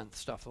positioning on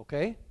stuff,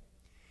 okay?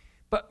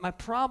 But my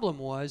problem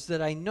was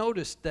that I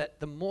noticed that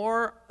the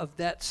more of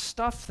that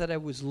stuff that I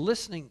was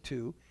listening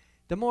to,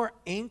 the more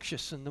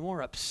anxious and the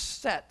more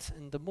upset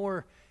and the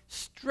more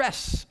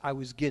stress I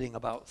was getting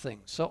about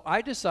things. So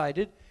I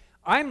decided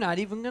I'm not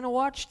even going to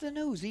watch the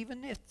news,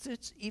 even if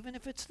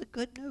it's the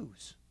good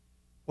news,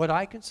 what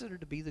I consider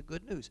to be the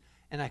good news.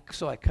 And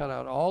so I cut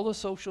out all the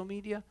social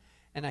media,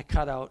 and I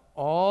cut out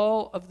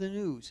all of the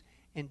news.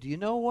 And do you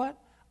know what?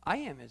 I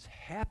am as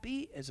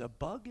happy as a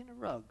bug in a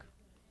rug.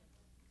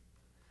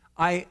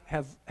 I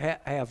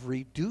have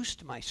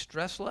reduced my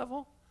stress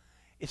level.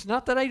 It's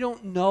not that I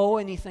don't know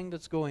anything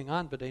that's going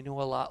on, but I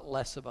know a lot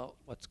less about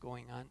what's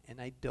going on,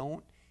 and I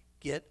don't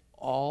get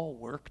all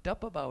worked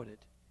up about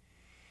it.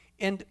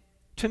 And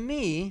to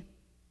me,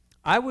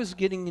 I was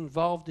getting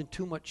involved in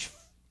too much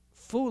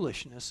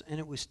foolishness, and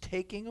it was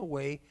taking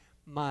away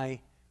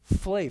my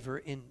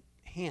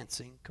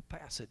flavor-enhancing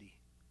capacity.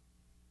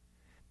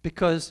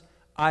 Because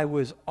I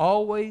was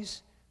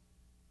always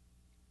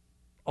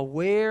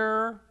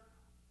aware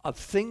of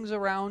things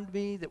around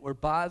me that were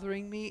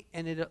bothering me,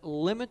 and it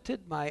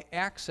limited my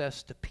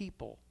access to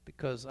people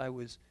because I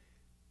was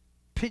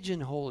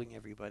pigeonholing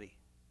everybody.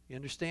 You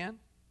understand?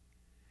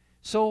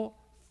 So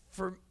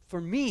for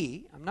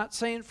me, I'm not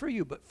saying for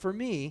you, but for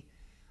me,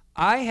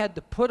 I had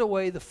to put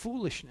away the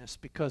foolishness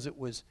because it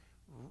was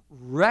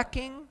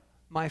wrecking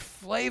my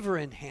flavor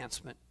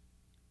enhancement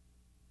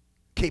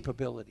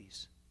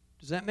capabilities.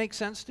 Does that make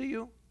sense to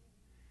you?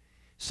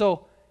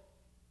 So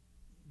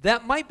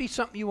that might be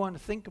something you want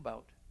to think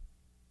about,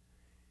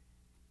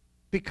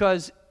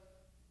 because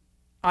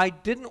I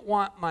didn't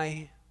want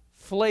my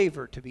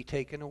flavor to be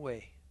taken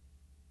away.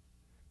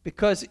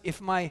 Because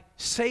if my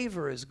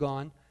savor is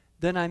gone,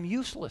 then I'm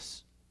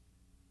useless.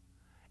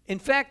 In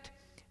fact,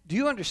 do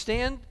you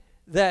understand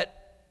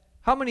that,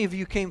 how many of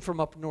you came from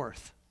up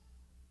north?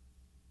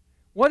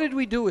 What did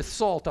we do with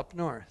salt up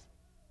north?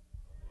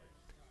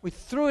 We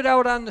threw it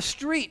out on the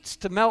streets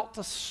to melt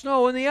the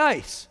snow and the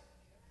ice.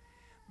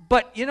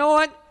 But you know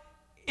what?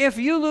 If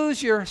you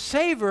lose your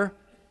savor,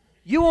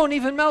 you won't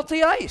even melt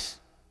the ice.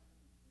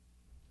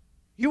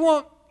 You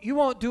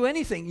won't do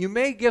anything. You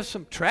may give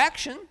some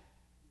traction,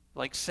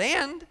 like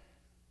sand,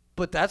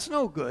 but that's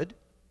no good.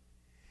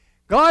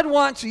 God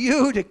wants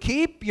you to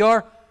keep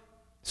your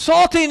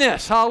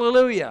saltiness.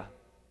 Hallelujah.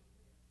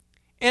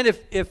 And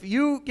if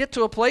you get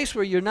to a place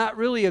where you're not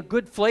really a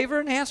good flavor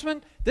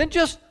enhancement, then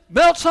just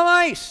melt some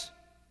ice.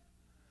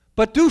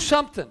 But do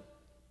something.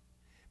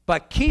 By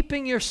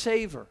keeping your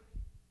savor,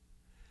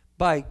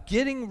 by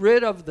getting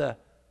rid of the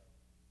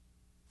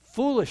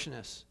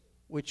foolishness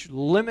which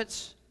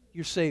limits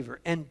your savor,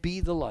 and be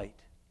the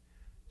light.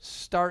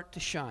 Start to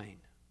shine.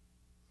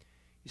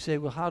 You say,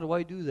 well, how do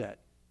I do that?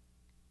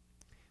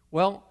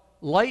 Well,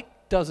 light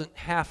doesn't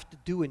have to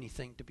do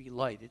anything to be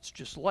light. It's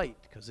just light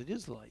because it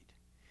is light.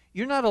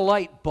 You're not a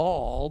light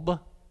bulb,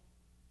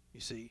 you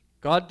see.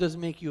 God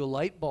doesn't make you a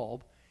light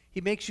bulb. He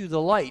makes you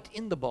the light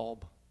in the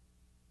bulb.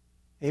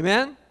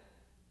 Amen?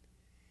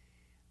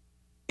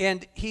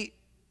 And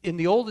in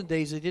the olden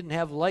days, they didn't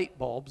have light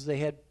bulbs. They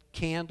had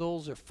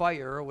candles or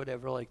fire or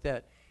whatever like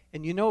that.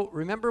 And you know,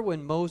 remember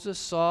when Moses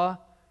saw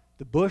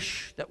the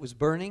bush that was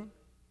burning?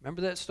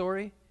 Remember that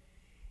story?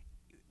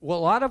 Well, a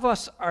lot of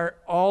us are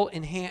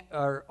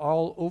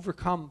all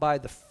overcome by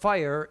the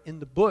fire in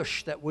the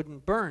bush that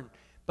wouldn't burn.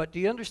 But do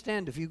you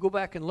understand, if you go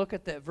back and look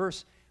at that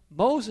verse,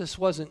 Moses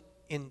wasn't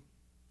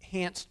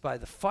enhanced by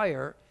the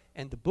fire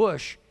and the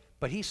bush,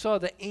 but he saw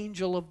the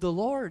angel of the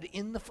Lord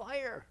in the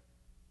fire.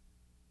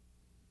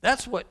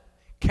 That's what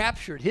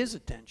captured his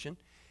attention,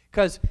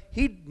 because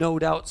he'd no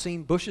doubt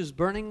seen bushes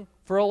burning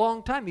for a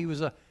long time.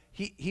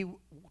 He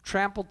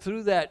trampled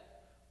through that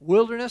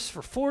wilderness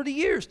for 40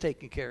 years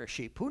taking care of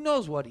sheep. Who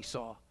knows what he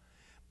saw?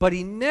 But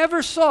he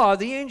never saw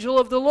the angel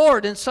of the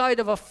Lord inside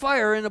of a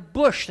fire in a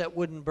bush that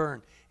wouldn't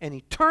burn. And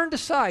he turned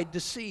aside to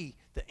see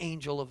the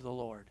angel of the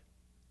Lord.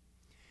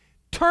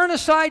 Turn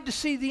aside to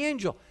see the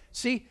angel.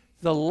 See,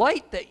 the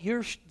light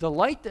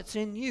that's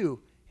in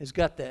you has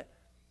got that.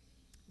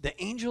 The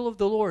angel of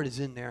the Lord is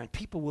in there, and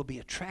people will be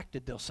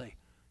attracted. They'll say,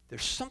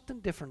 there's something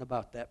different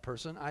about that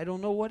person. I don't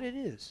know what it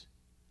is,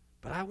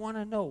 but I want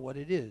to know what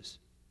it is.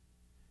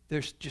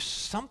 There's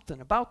just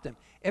something about them.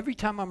 Every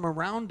time I'm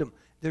around them,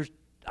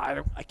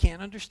 I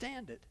can't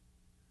understand it.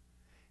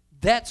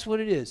 That's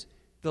what it is.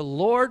 The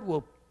Lord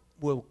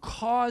will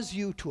cause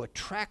you to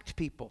attract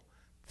people.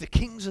 The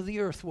kings of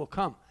the earth will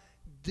come.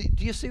 Do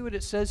you see what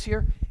it says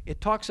here?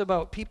 It talks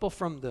about people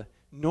from the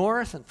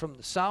north and from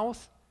the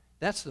south.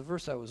 That's the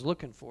verse I was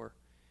looking for.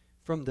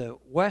 From the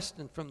west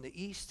and from the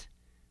east.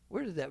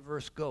 Where did that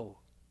verse go?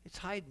 It's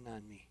hiding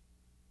on me.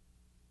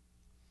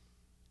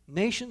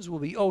 Nations will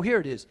be, here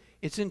it is.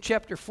 It's in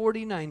chapter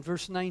 49,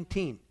 verse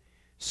 19.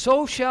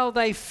 So shall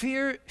they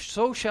fear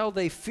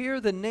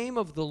the name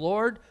of the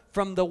Lord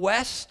from the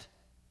west.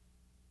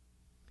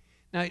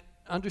 Now,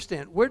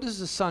 understand, where does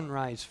the sun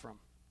rise from?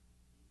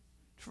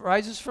 It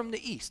rises from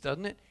the east,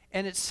 doesn't it?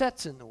 And it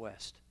sets in the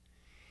west.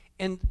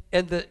 And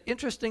the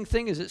interesting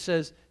thing is it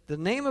says, the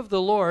name of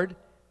the Lord,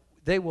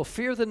 they will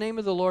fear the name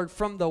of the Lord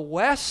from the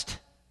west,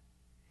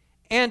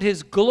 and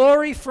his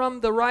glory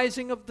from the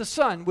rising of the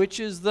sun, which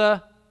is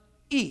the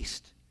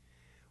east.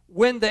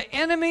 When the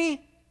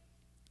enemy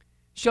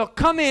shall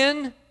come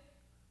in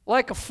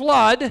like a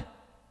flood,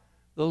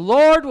 the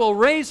Lord will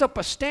raise up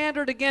a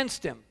standard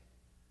against him.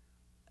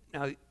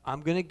 Now,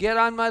 I'm going to get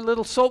on my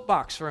little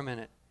soapbox for a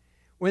minute.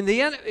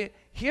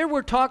 Here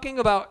we're talking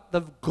about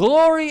the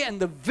glory and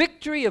the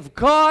victory of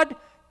God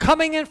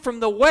coming in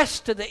from the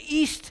west to the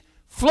east,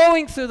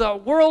 flowing through the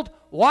world.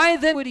 Why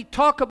then would he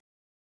talk about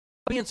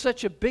being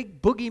such a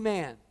big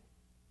boogeyman?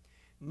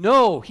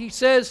 No, he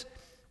says,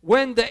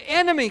 when the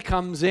enemy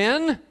comes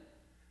in,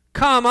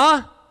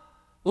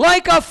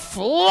 like a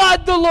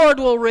flood, the Lord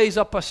will raise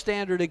up a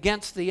standard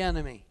against the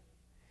enemy.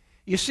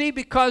 You see,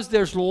 because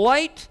there's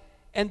light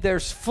and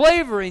there's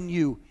flavor in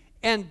you,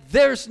 and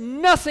there's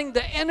nothing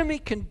the enemy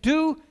can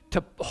do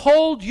to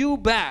hold you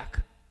back.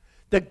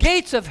 The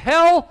gates of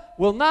hell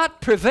will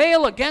not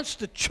prevail against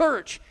the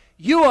church.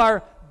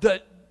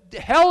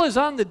 Hell is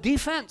on the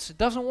defense. It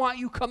doesn't want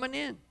you coming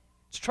in.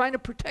 It's trying to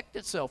protect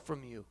itself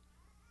from you.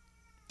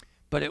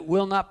 But it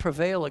will not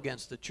prevail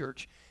against the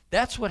church.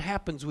 That's what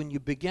happens when you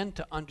begin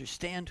to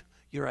understand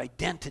your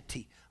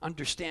identity,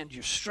 understand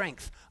your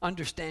strength,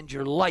 understand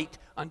your light,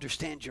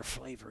 understand your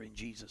flavor in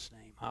Jesus'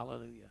 name.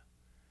 Hallelujah.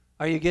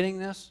 Are you getting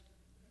this?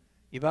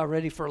 You about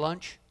ready for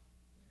lunch?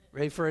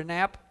 Ready for a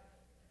nap?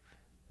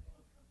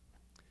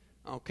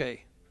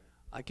 Okay.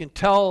 I can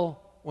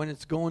tell when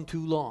it's going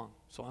too long,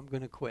 so I'm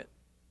going to quit.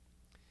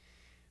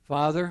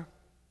 Father,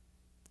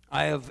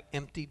 I have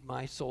emptied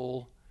my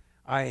soul.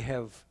 I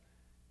have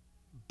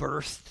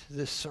birthed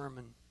this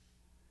sermon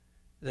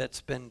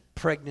that's been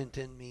pregnant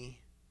in me.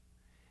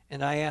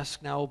 And I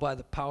ask now by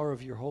the power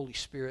of your Holy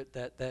Spirit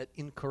that that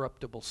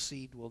incorruptible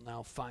seed will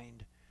now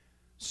find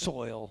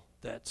soil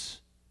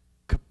that's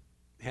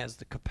has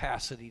the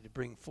capacity to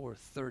bring forth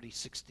 30,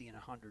 60, and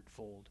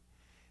 100-fold.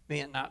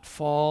 May it not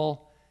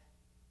fall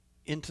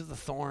into the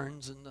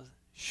thorns and the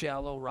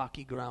shallow,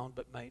 rocky ground,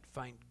 but might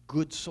find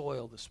good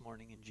soil this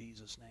morning in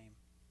Jesus' name.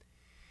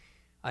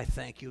 I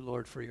thank you,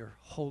 Lord, for your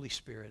Holy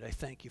Spirit. I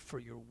thank you for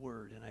your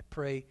word, and I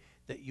pray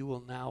that you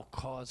will now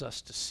cause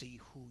us to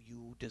see who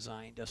you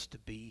designed us to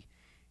be,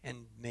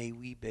 and may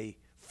we be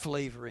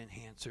flavor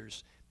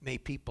enhancers. May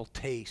people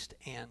taste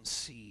and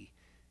see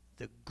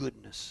the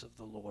goodness of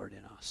the Lord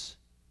in us.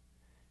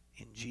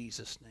 In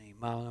Jesus' name.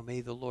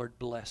 May the Lord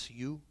bless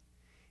you,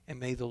 and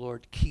may the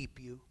Lord keep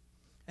you,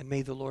 and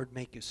may the Lord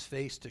make his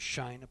face to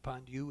shine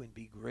upon you and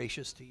be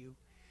gracious to you.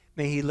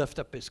 May he lift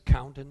up his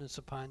countenance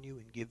upon you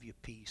and give you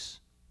peace.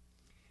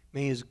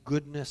 May his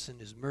goodness and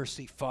his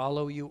mercy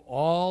follow you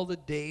all the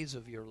days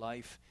of your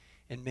life,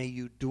 and may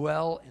you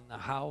dwell in the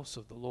house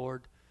of the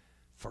Lord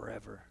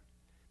forever.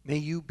 May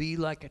you be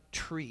like a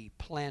tree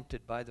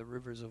planted by the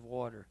rivers of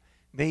water.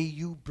 May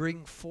you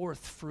bring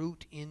forth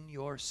fruit in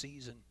your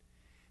season.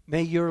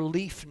 May your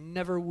leaf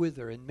never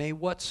wither, and may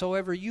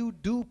whatsoever you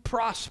do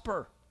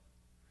prosper.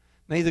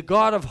 May the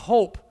God of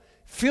hope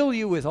fill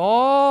you with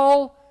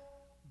all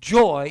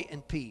joy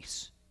and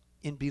peace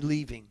in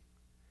believing,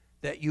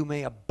 that you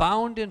may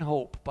abound in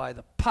hope by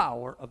the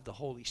power of the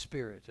Holy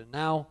Spirit. And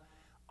now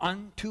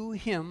unto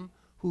him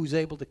who's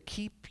able to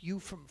keep you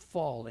from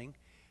falling,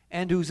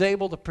 and who's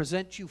able to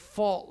present you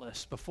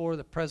faultless before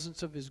the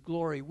presence of his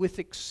glory with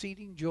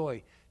exceeding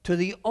joy, to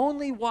the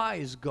only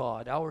wise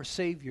God, our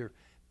Savior,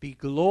 be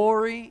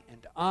glory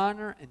and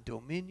honor and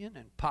dominion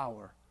and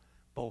power,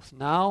 both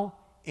now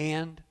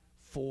and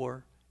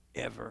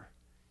forever.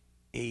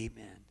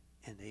 Amen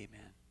and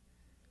amen.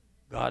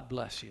 God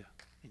bless you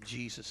in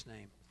Jesus'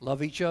 name.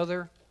 Love each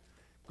other,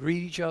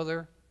 greet each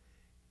other,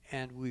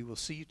 and we will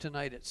see you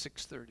tonight at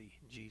 6:30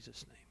 in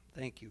Jesus' name.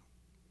 Thank you.